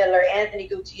 Brett Miller, Anthony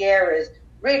Gutierrez,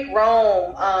 Rick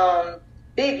Rome,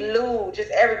 Big Lou, just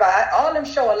everybody. All of them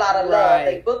show a lot of love.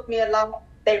 They book me a lot.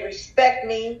 They respect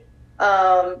me.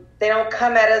 They don't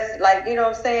come at us like, you know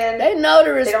what I'm saying? They know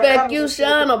to respect you,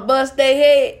 Sean, or bust their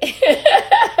head.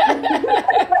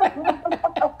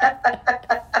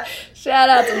 Shout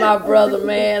out to my brother,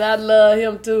 man. I love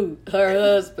him too. Her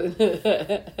husband.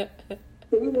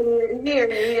 He in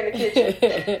the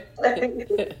kitchen.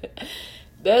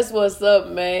 That's what's up,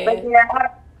 man. But yeah,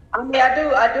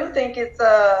 I do think it's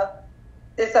a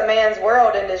man's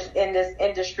world in this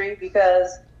industry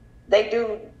because I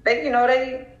do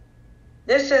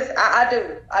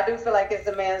feel like it's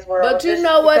a man's world. But you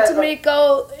know what,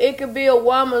 Tamiko? It could be a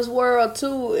woman's world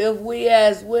too if we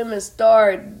as women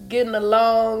start getting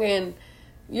along and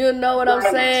you know what I'm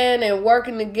saying, and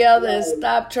working together and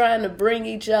stop trying to bring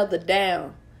each other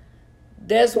down.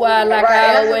 That's why, like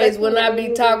I always, when I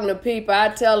be talking to people, I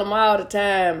tell them all the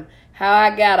time how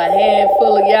I got a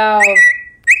handful of y'all.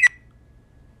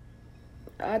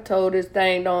 I told this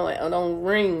thing don't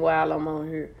ring while I'm on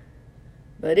here.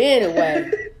 But anyway,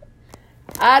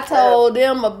 I told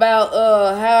them about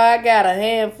how I got a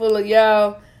handful of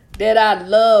y'all that I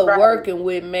love working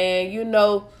with, man.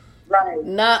 Right.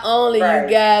 Not only you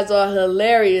guys are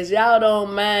hilarious, y'all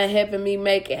don't mind helping me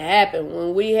make it happen.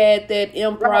 When we had that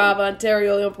improv,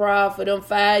 Ontario Improv, for them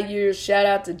 5 years, shout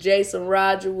out to Jason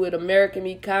Roger with American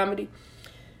Me Comedy.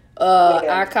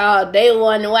 I called, they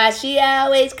wondering why she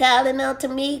always calling on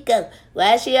Tamiko.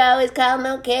 Why she always calling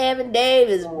on Kevin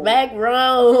Davis, Mac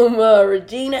Rome,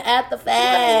 Regina After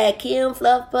 5, Kim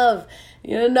Fluff Puff.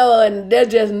 You know, and they'll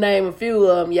just name a few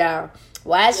of them, y'all.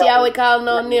 Why she always calling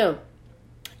on them?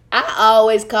 I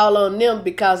always call on them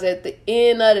because at the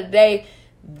end of the day,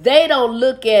 they don't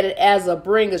look at it as a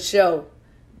bringer show.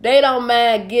 They don't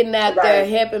mind getting out there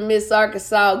helping Miss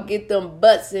Arkansas get them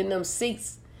butts in them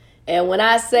seats. And when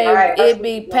I say it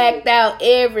be packed out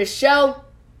every show,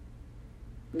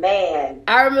 man,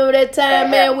 I remember that time,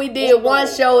 man, we did one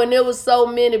show and there was so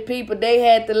many people, they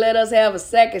had to let us have a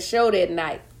second show that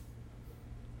night.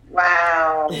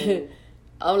 Wow.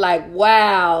 I'm like,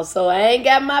 wow. So I ain't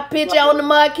got my picture on the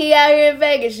marquee out here in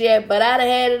Vegas yet, but I done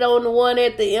had it on the one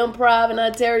at the Improv in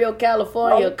Ontario,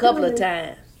 California a couple of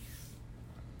times.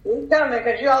 You coming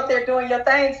because you out there doing your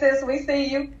thing, sis. We see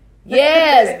you.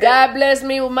 Yes, God bless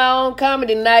me with my own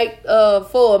comedy night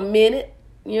for a minute.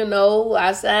 You know,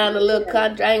 I signed a little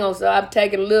contract. I ain't gonna say I'm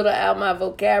taking a little out of my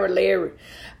vocabulary.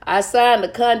 I signed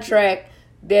a contract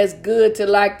that's good to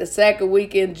like the second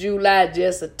week in July,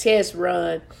 just a test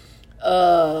run.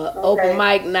 Open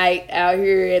mic night out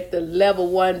here at the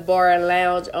Level 1 Bar and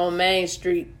Lounge on Main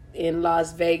Street in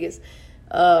Las Vegas.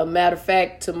 Matter of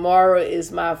fact, tomorrow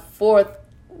is my 4th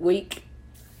week.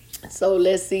 So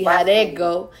let's see how that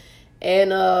go.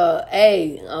 And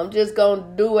hey, I'm just gonna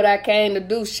do what I came to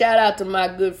do. Shout out to my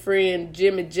good friend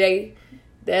Jimmy J.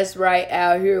 That's right,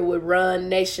 out here with Run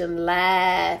Nation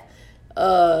Live.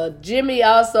 Jimmy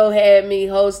also had me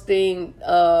hosting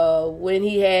when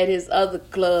he had his other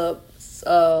club,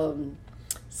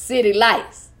 City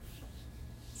Lights.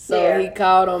 So he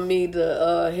called on me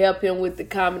to help him with the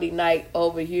comedy night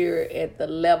over here at the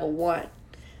Level 1.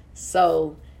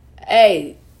 So,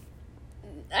 hey,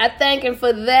 I thank him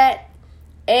for that.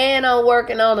 And I'm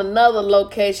working on another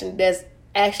location that's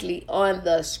actually on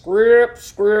the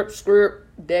script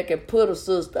that can put a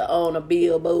sister on a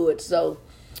billboard. So,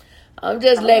 I'm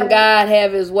just letting God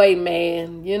have his way,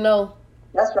 man. You know?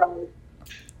 That's right.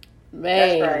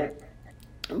 Man. That's right.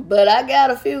 But I got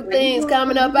a few things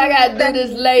coming up. I got to do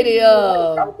this lady,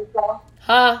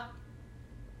 huh?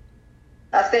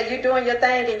 I said, you're doing your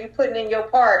thing and you're putting in your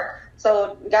part.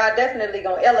 So God definitely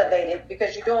going to elevate it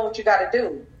because you're doing what you got to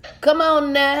do. Come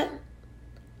on now.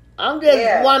 I'm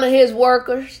just one of his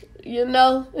workers, you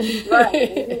know?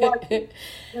 Right.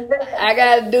 I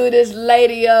got to do this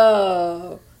lady,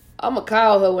 I'm going to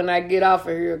call her when I get off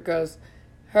of here because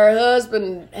her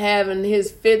husband having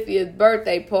his 50th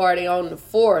birthday party on the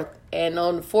 4th. And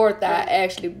on the 4th, I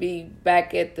actually be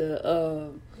back at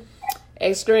the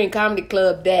Extreme Comedy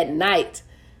Club that night.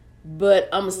 But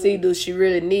I'm going to see, do she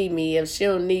really need me? If she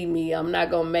don't need me, I'm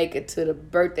not going to make it to the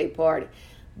birthday party.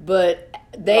 But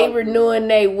they renewing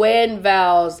their wedding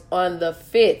vows on the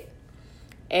 5th.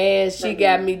 And she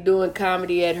got me doing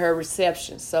comedy at her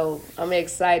reception. So I'm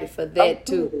excited for that,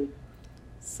 too.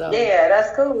 So. Yeah,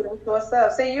 that's cool. That's what's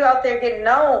up. See, you out there getting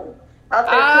known. Out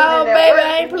there oh, baby,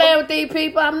 I ain't playing with these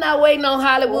people. I'm not waiting on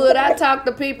Hollywood. I talk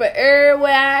to people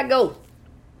everywhere I go.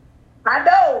 I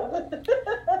know.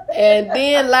 And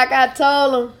then, like I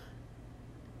told them,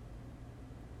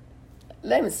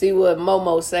 let me see what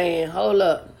Momo's saying. Hold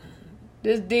up.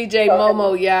 This DJ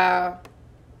Momo, y'all.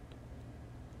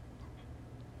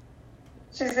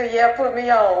 She said, yeah, put me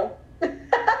on.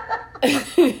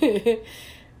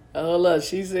 Hold up.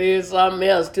 She said something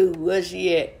else, too. Where's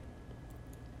she at?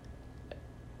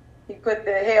 He put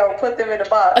them in the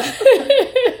box.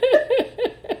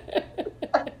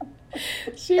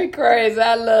 She crazy.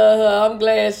 I love her. I'm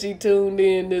glad she tuned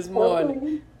in this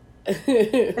morning.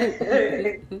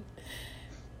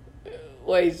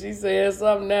 Wait, she said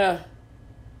something now.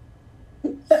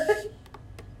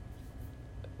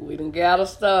 We done got her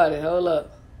started. Hold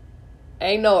up.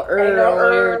 Ain't no on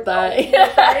everything.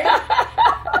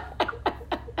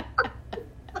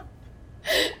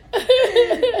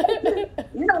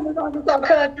 You know we're going to some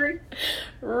country.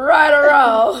 Right or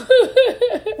wrong.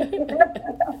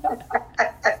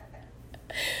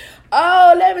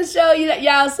 Oh, let me show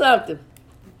y'all something.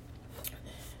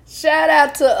 Shout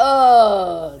out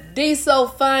to D So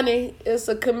Funny. It's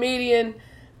a comedian.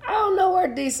 I don't know where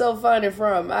D So Funny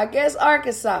from. I guess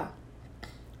Arkansas.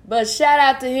 But shout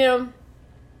out to him.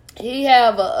 He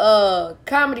have a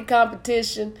comedy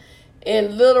competition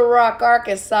in Little Rock,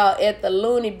 Arkansas at the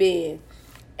Looney Bin.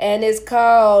 And it's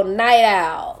called Night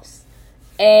Owls.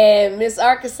 And Miss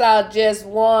Arkansas just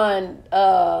won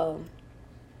the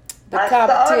competition.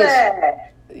 Saw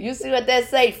that. You see what that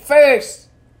say? First.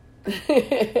 Wow.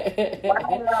 I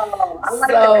like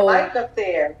the mic up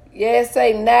there. Yeah,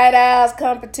 say Night Owls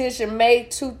competition May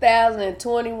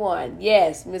 2021.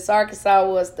 Yes, Miss Arkansas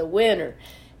was the winner.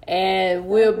 And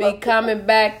we'll be coming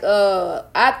back,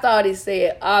 I thought he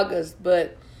said August,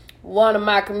 but one of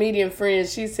my comedian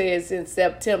friends, she says in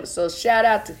September. So shout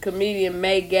out to comedian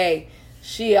May Gay.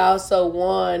 She also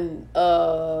won,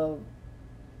 I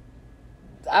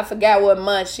forgot what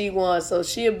month she won, so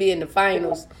she'll be in the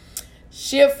finals.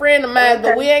 She a friend of mine,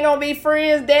 but we ain't gonna be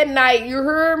friends that night. You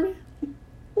heard me?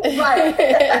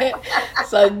 Right.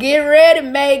 So get ready,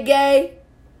 May Gay.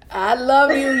 I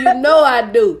love you. You know I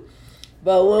do.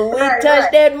 But when we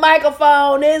touch that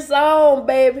microphone, it's on,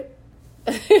 baby.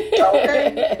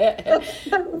 Okay.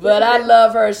 But I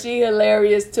love her. She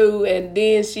hilarious too. And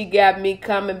then she got me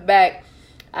coming back.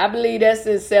 I believe that's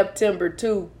in September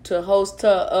too, to host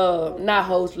her, not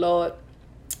host, Lord,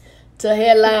 to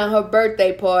headline her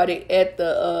birthday party at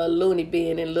the Looney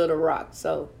Bin in Little Rock.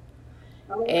 So,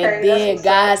 and then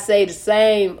God say the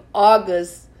same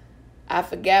August. I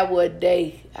forgot what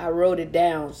day. I wrote it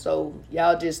down, so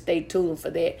y'all just stay tuned for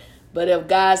that. But if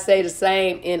God say the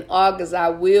same in August, I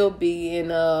will be in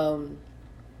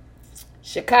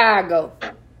Chicago.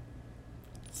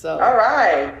 So, all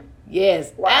right.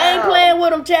 Yes. Wow. I ain't playing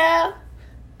with them, child.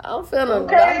 I'm finna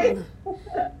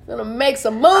make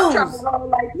some moves. I'm trying to roll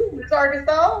like you, Miss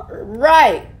Arkansas.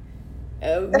 Right.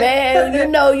 Man, you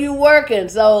know you working,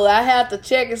 so I have to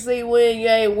check and see when you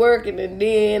ain't working, and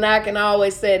then I can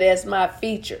always say that's my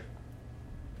feature.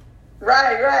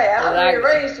 Right. I'll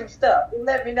rearrange some stuff. You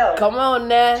let me know. Come on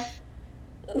now.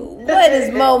 What is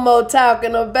Momo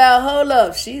talking about? Hold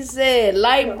up. She said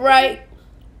light bright.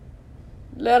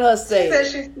 Let her say it.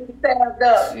 She said she's stabbed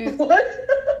up.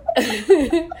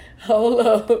 Hold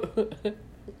up.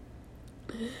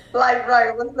 Light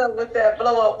bright. What's up with that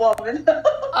blow up woman?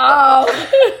 Oh.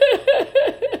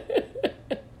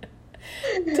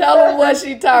 Tell them what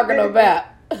she talking about.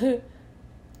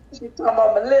 She's talking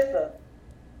about Melissa.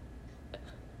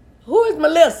 Who is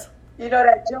Melissa? You know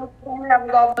that joke we have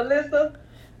about Melissa?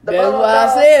 That's why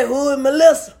I said, who is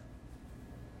Melissa?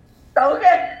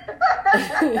 Okay.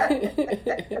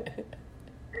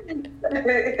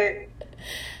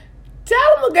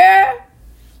 Tell him, girl.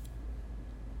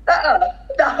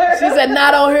 She said,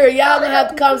 not on here. Y'all gonna have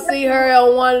to come see her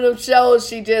on one of them shows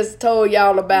she just told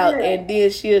y'all about, and then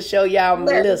she'll show y'all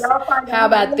Melissa. How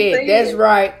about that? That's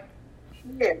right.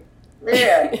 Yeah.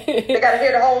 They gotta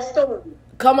hear the whole story.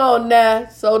 Come on now.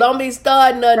 So don't be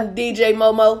starting nothing, DJ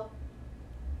Momo.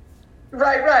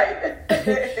 Right.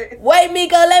 Wait,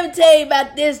 Miko, let me tell you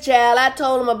about this, child. I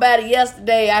told him about it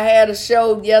yesterday. I had a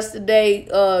show yesterday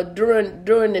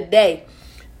during the day.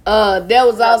 That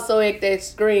was also at that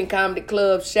Screen Comedy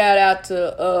Club. Shout out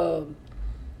to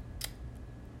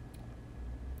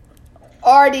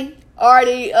Artie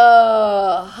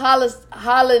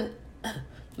Holland,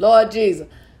 Lord Jesus,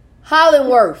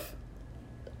 Hollingworth.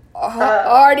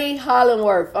 Artie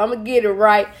Hollingworth. I'm gonna get it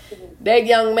right. That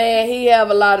young man, he have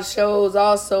a lot of shows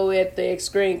also at the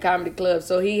Screen Comedy Club.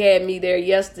 So he had me there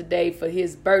yesterday for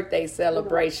his birthday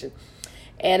celebration.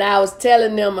 And I was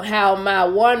telling them how my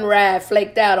one ride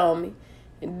flaked out on me.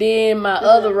 And then my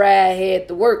other ride had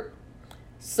to work.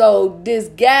 So this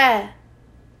guy,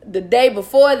 the day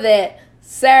before that,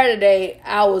 Saturday,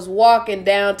 I was walking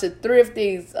down to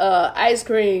Thrifty's ice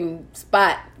cream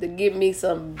spot to get me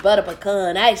some butter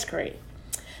pecan ice cream.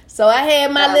 So I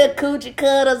had my little coochie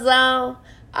cutters on.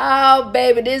 Oh,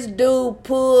 baby, this dude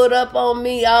pulled up on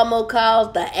me, almost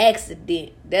caused an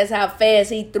accident. That's how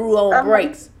fast he threw on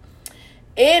brakes.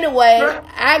 Anyway,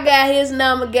 I got his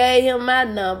number, gave him my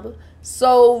number.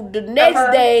 So the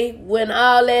next day, when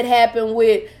all that happened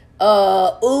with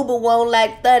Uber won't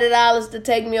like $30 to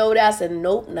take me over there, I said,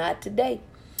 nope, not today.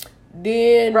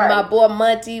 Then my boy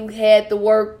Monty had to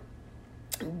work.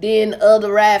 Then the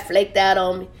other ride flaked out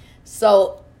on me.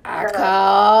 So I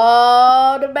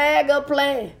called the backup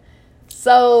plan.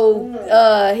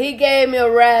 So he gave me a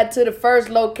ride to the first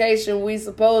location we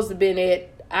supposed to been at.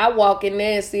 I walk in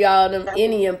there and see all them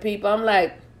Indian people. I'm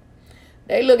like,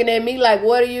 they looking at me like,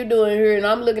 what are you doing here? And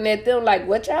I'm looking at them like,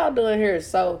 what y'all doing here?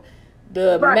 So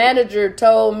the manager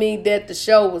told me that the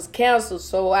show was canceled.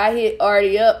 So I hit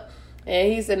Artie up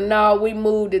and he said, no, we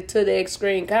moved it to the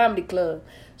Extreme Comedy Club.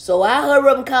 So I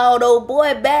hurried up and called old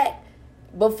boy back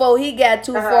before he got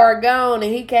too far gone,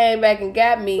 and he came back and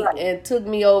got me and took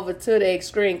me over to the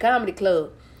Extreme Comedy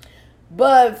Club.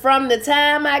 But from the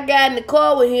time I got in the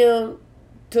car with him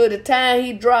to the time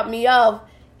he dropped me off,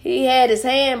 he had his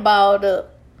hand balled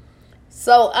up.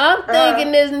 So I'm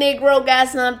thinking this Negro got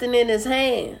something in his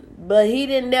hand, but he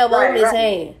didn't never on his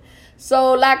hand.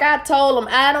 So like I told him,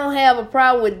 I don't have a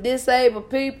problem with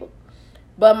disabled people,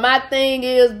 but my thing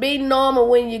is be normal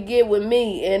when you get with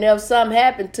me, and if something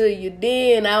happened to you,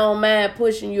 then I don't mind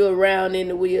pushing you around in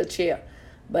the wheelchair.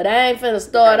 But I ain't finna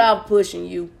start off pushing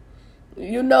you.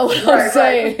 You know what I'm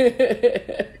saying?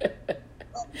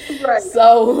 Right.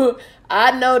 So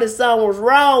I noticed something was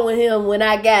wrong with him when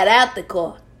I got out the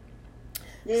car.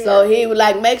 Yeah. So he was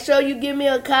like, make sure you give me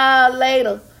a call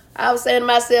later. I was saying to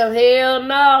myself, hell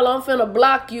no, I'm finna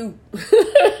block you.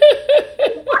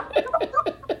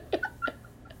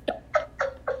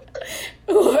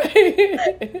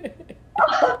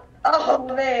 Oh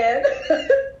man.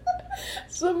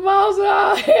 Samosa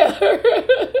all hell.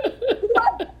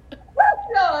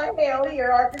 No, hell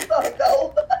here, Arkansas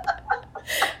go.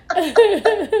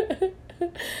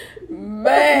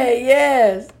 Man,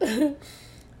 yes.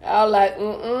 I was like,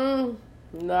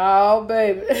 no,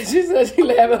 baby. She said she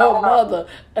left her mother.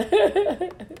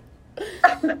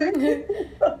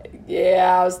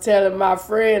 Yeah, I was telling my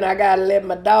friend I gotta let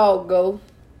my dog go.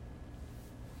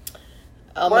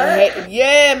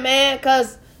 Yeah, man,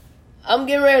 because I'm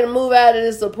getting ready to move out of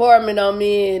this apartment I'm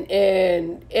in,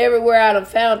 and everywhere I done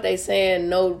found they saying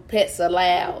no pets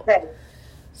allowed.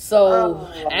 So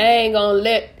I ain't gonna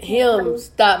let him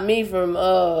stop me from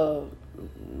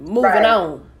moving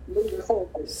on.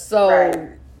 So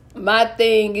my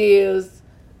thing is,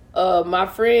 my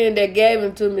friend that gave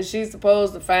him to me, she's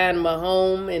supposed to find him a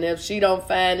home, and if she don't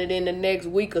find it in the next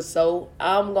week or so,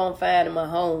 I'm gonna find him a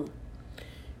home.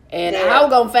 And I'm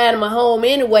going to find him a home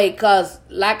anyway, because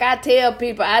like I tell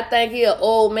people, I think he an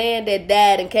old man that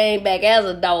died and came back as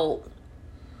a dog.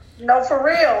 No, for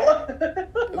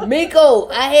real. Miko,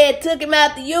 I had took him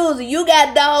out to use it. You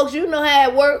got dogs, you know how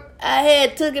it work. I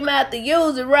had took him out to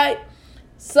use it, right?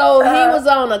 So he was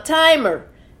on a timer,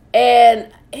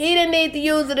 and he didn't need to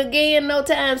use it again no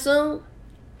time soon.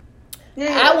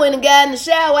 Yeah. I went and got in the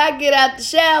shower. I get out the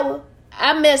shower.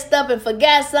 I messed up and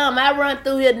forgot something. I run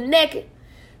through here naked.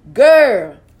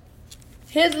 Girl,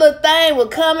 his little thing was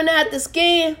coming out the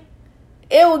skin.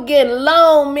 It was getting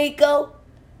long, Miko.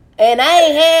 And I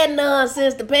ain't had none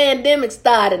since the pandemic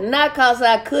started. Not because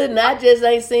I couldn't. I just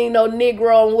ain't seen no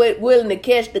Negro willing to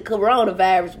catch the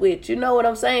coronavirus with. You know what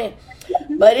I'm saying?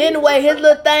 But anyway, his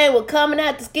little thing was coming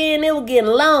out the skin. It was getting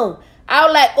long. I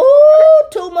was like, ooh,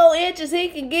 2 more inches, he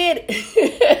can get it.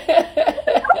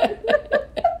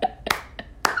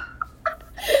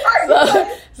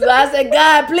 So I said,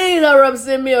 God, please hurry up and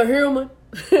send me a human.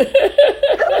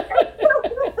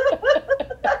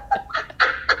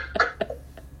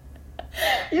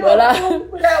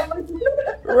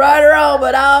 Right around,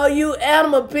 but all you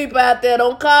animal people out there,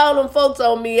 don't call them folks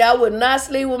on me. I would not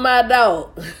sleep with my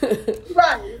dog.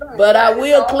 Right. But I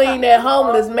will clean that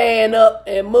homeless man up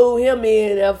and move him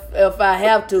in if I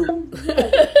have to.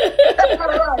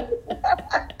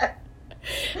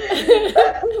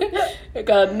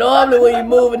 Because normally when you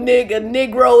move a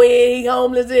Negro in, he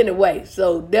homeless anyway.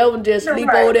 So they would just sleep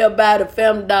over there by the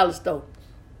Family Dollar store.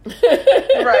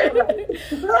 Right.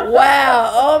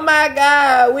 Wow. Oh my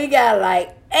God. We got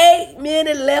like 8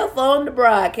 minutes left on the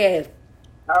broadcast.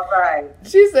 All right.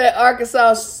 She said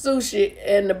Arkansas sushi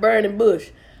and the burning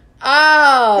bush.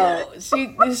 Oh,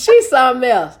 she's something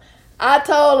else. I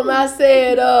told him, I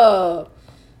said,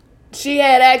 she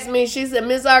had asked me, she said,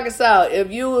 Miss Arkansas,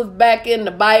 if you was back in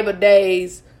the Bible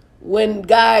days when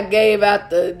God gave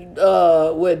out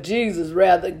Jesus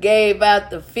rather, gave out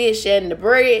the fish and the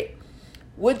bread,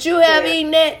 would you have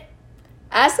eaten that?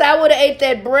 I said, I would have ate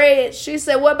that bread. She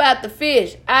said, what about the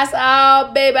fish? I said,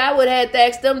 oh, baby, I would have had to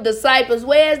ask them disciples,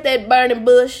 where's that burning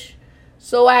bush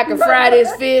so I can fry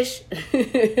this fish?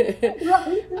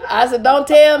 I said, don't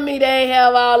tell me they ain't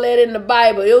have all that in the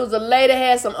Bible. It was a lady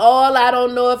had some oil. I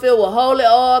don't know if it was holy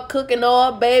oil, cooking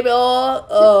oil, baby oil,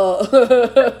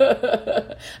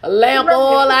 a lamp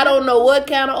oil. I don't know what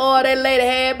kind of oil that lady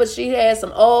had, but she had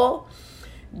some oil.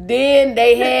 Then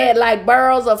they had like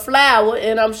barrels of flour,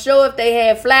 and I'm sure if they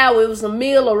had flour, it was some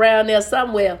meal around there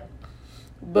somewhere.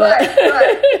 But,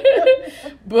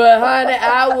 but honey,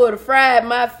 I would have fried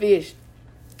my fish.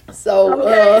 So,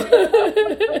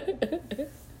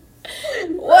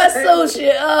 what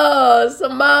sushi?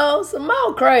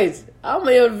 Simone crazy. I'm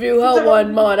gonna interview her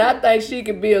one morning. I think she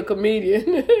could be a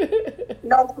comedian.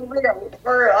 No, for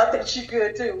real. I think she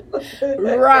could too.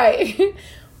 Right.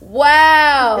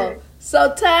 Wow.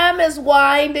 So time is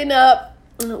winding up.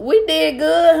 We did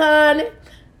good, honey.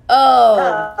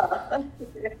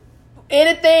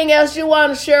 Anything else you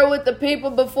want to share with the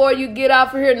people before you get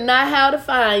off of here? Not how to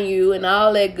find you and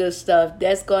all that good stuff.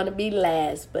 That's going to be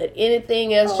last. But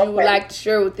anything else you would like to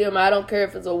share with them? I don't care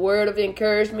if it's a word of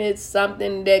encouragement,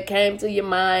 something that came to your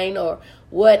mind, or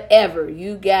whatever.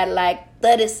 You got like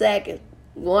 30 seconds,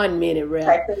 1 minute,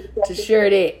 rather, to share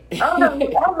that.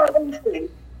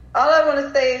 All I want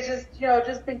to say is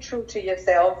just be true to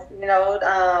yourself.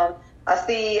 I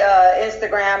see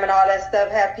Instagram and all that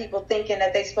stuff have people thinking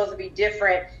that they're supposed to be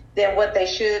different than what they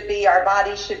should be. Our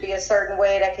bodies should be a certain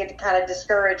way that could kind of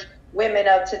discourage women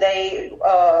of today.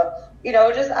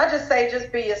 I just say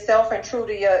just be yourself and true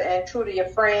to your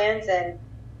friends, and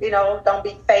don't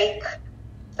be fake,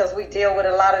 because we deal with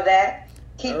a lot of that.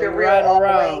 Keep it real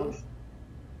always.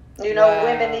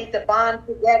 Women need to bond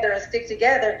together and stick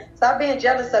together. Stop being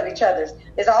jealous of each other.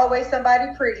 There's always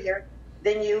somebody prettier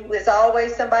than you. There's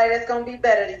always somebody that's going to be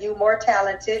better than you, more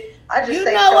talented. I just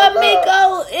say, what,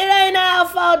 Miko? It ain't our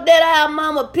fault that our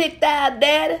mama picked our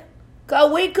daddy.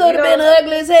 Because we could have been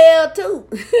ugly as hell, too.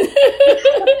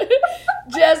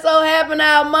 Just so happened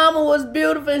our mama was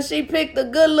beautiful and she picked a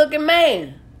good-looking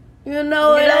man. It ain't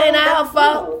our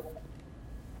fault.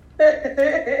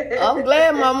 I'm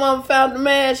glad my mom found the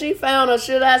man she found, or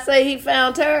should I say he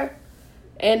found her.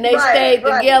 And they stayed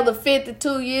together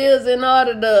 52 years in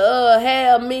order to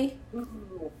have me.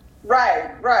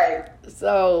 Right.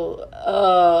 So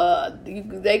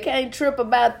they can't trip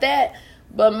about that.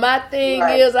 But my thing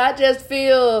is, I just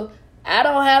feel I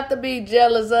don't have to be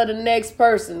jealous of the next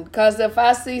person. Because if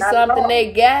I see something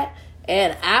they got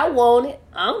and I want it,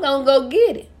 I'm going to go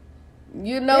get it.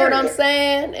 You know what I'm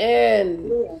saying?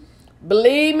 And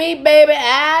believe me, baby,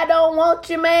 I don't want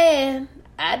your man.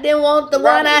 I didn't want the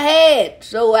one I had,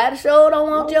 so I sure don't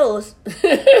want yours.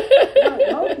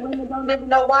 Most women don't even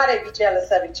know why they be jealous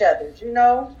of each other,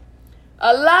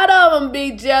 A lot of them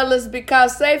be jealous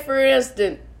because, say, for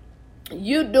instance,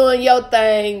 you doing your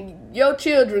thing, your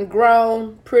children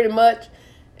grown pretty much,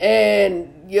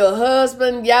 and your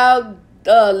husband, y'all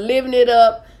living it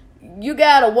up. You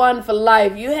got a wonderful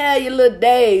life. You had your little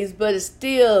days, but it's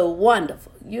still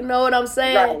wonderful. You know what I'm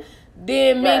saying? Right.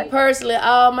 Then me personally,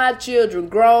 all my children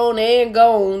grown and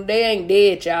gone. They ain't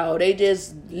dead, y'all. They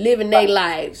just living their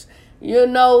lives,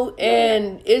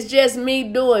 and it's just me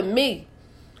doing me.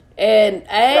 And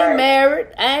I ain't married.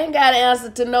 I ain't got to answer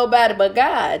to nobody but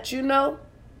God,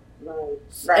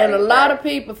 Right. And a lot of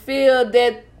people feel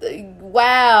that,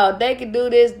 wow, they can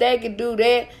do this, they can do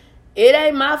that. It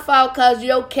ain't my fault because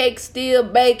your cake's still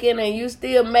baking and you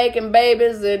still making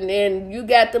babies and you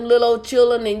got them little old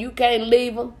children and you can't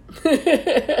leave them.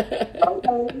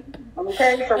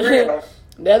 Okay, for real.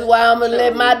 That's why I'm going to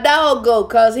let my dog go,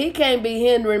 because he can't be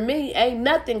hindering me. Ain't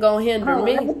nothing going to hinder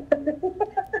me.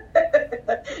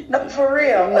 No, for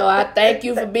real. I thank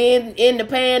you for being in the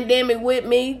pandemic with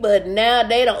me, but now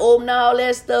they done open all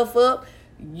that stuff up.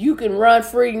 You can run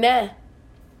free now.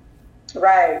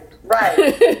 Right.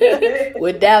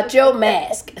 Without your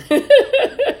mask.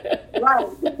 Right.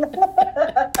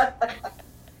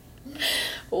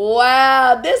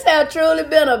 Wow, this has truly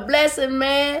been a blessing,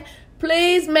 man.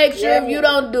 Please make sure if you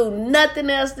don't do nothing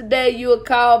else today, you'll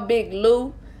call Big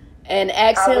Lou and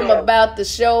ask him about the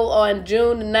show on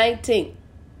June the 19th.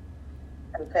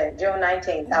 Okay, June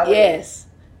 19th. I will. Yes.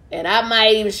 And I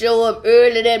might even show up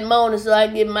early that morning so I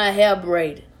can get my hair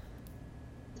braided.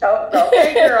 Oh,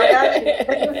 okay, girl, I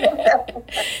got you.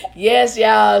 Yes,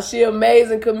 y'all. She an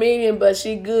amazing comedian, but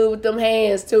she good with them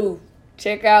hands, too.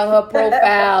 Check out her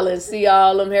profile and see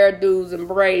all them hairdos and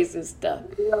braids and stuff.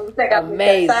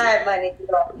 Amazing. Side money,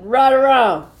 Right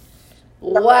around.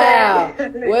 Wow.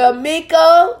 Well,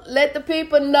 Miko, let the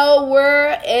people know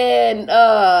where and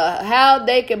how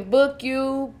they can book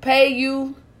you, pay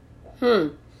you,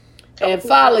 and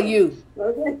follow you.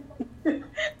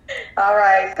 All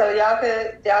right, so y'all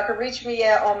could reach me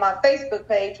on my Facebook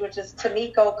page, which is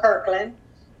Tamiko Kirkland.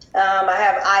 I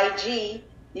have IG.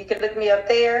 You can look me up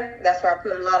there. That's where I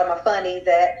put a lot of my funnies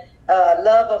at.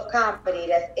 Love of Comedy.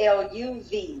 That's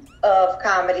LUV of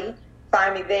Comedy.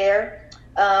 Find me there.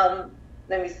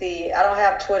 Let me see. I don't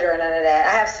have Twitter or none of that.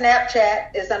 I have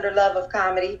Snapchat. It's under Love of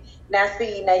Comedy. Now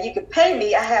you can pay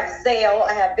me. I have Zelle,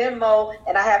 I have Venmo,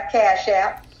 and I have Cash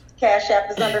App. Cash App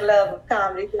is under Love of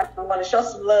Comedy. I want to show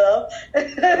some love.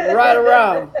 Right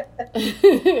around.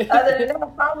 Other than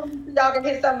that, follow me so y'all can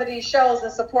hit some of these shows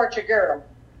and support your girl.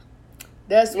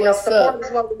 That's what's support up.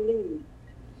 Is what we need.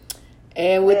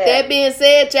 And with that being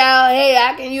said, y'all, hey,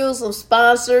 I can use some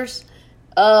sponsors.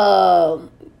 Come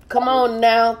on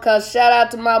now, because shout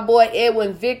out to my boy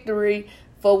Edwin Victory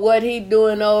for what he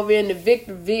doing over in the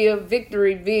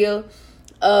Victoryville.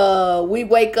 We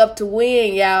wake up to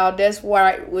win, y'all. That's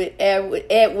why with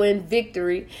Edwin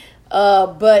Victory.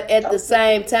 But at the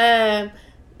same time,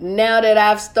 now that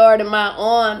I've started my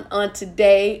on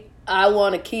today, I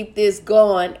want to keep this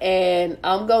going, and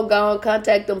I'm gonna go and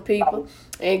contact them people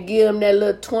and give them that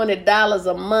little $20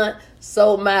 a month,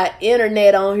 so my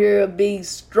internet on here will be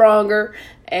stronger,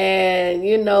 and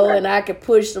and I can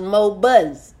push some more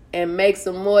buttons and make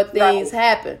some more things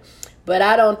happen. But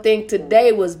I don't think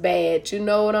today was bad. You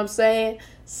know what I'm saying?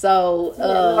 So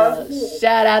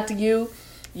shout out to you.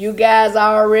 You guys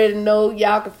already know.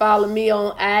 Y'all can follow me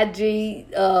on IG,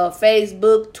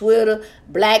 Facebook, Twitter,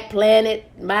 Black Planet,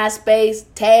 MySpace,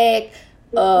 Tag,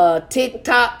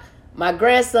 TikTok. My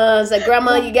grandson said,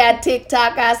 "Grandma, you got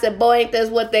TikTok?" I said, "Boy, ain't that's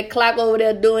what that clock over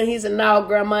there doing?" He said, "No,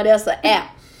 Grandma, that's an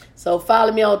app." So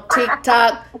follow me on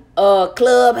TikTok,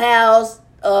 Clubhouse,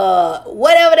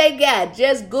 whatever they got.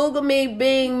 Just Google me,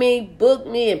 Bing me, book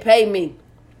me, and pay me.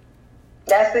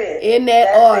 That's it. In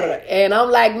that order. And I'm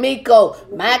like, Miko,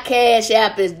 my cash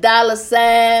app is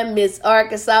 $ Miss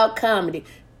Arkansas Comedy.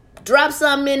 Drop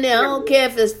something in there. I don't care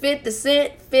if it's 50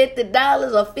 cents,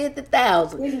 $50, or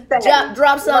 50,000.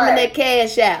 Drop something in that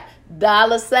cash app.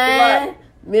 $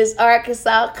 Miss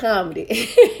Arkansas Comedy.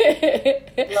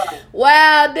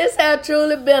 Wow, this has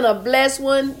truly been a blessed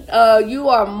one. You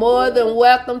are more than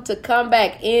welcome to come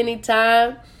back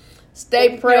anytime.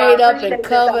 Stay prayed up and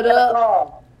covered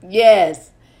up.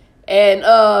 Yes. And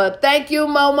thank you,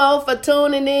 Momo, for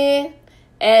tuning in.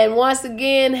 And once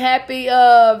again, happy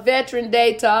Veteran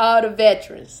Day to all the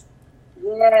veterans.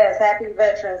 Yes, happy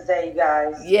Veterans Day, you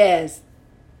guys. Yes.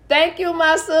 Thank you,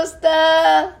 my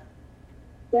sister.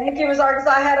 Thank you, Ms.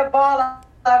 Arkansas. I had a ball.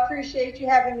 I appreciate you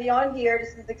having me on here.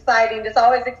 This is exciting. It's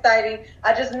always exciting.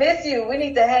 I just miss you. We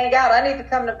need to hang out. I need to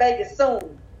come to Vegas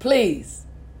soon. Please.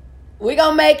 We're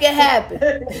going to make it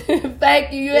happen.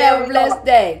 Thank you. You have a blessed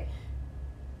day.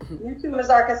 You too, Ms.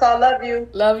 Arkansas. Love you.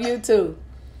 Love you too.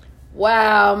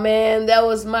 Wow, man. That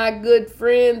was my good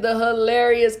friend, the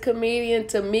hilarious comedian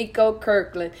Tamiko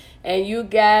Kirkland. And you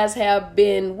guys have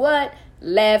been,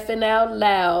 laughing out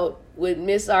loud with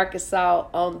Miss Arkansas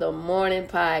on the morning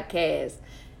podcast.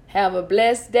 Have a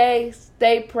blessed day.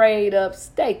 Stay prayed up.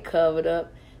 Stay covered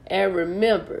up. And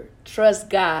remember, trust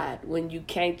God when you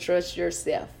can't trust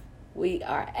yourself. We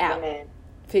are out. Amen.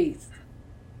 Peace.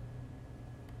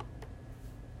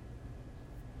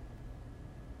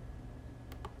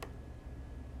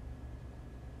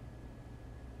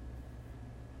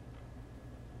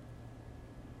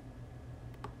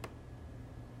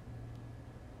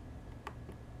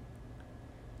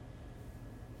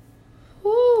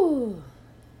 Woo.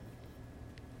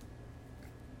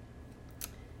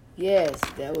 Yes,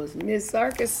 that was Miss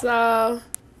Arkansas.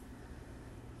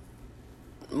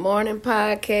 Morning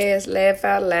podcast, Laugh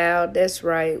Out Loud. That's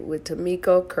right, with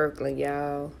Tamiko Kirkland,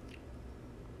 y'all.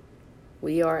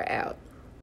 We are out.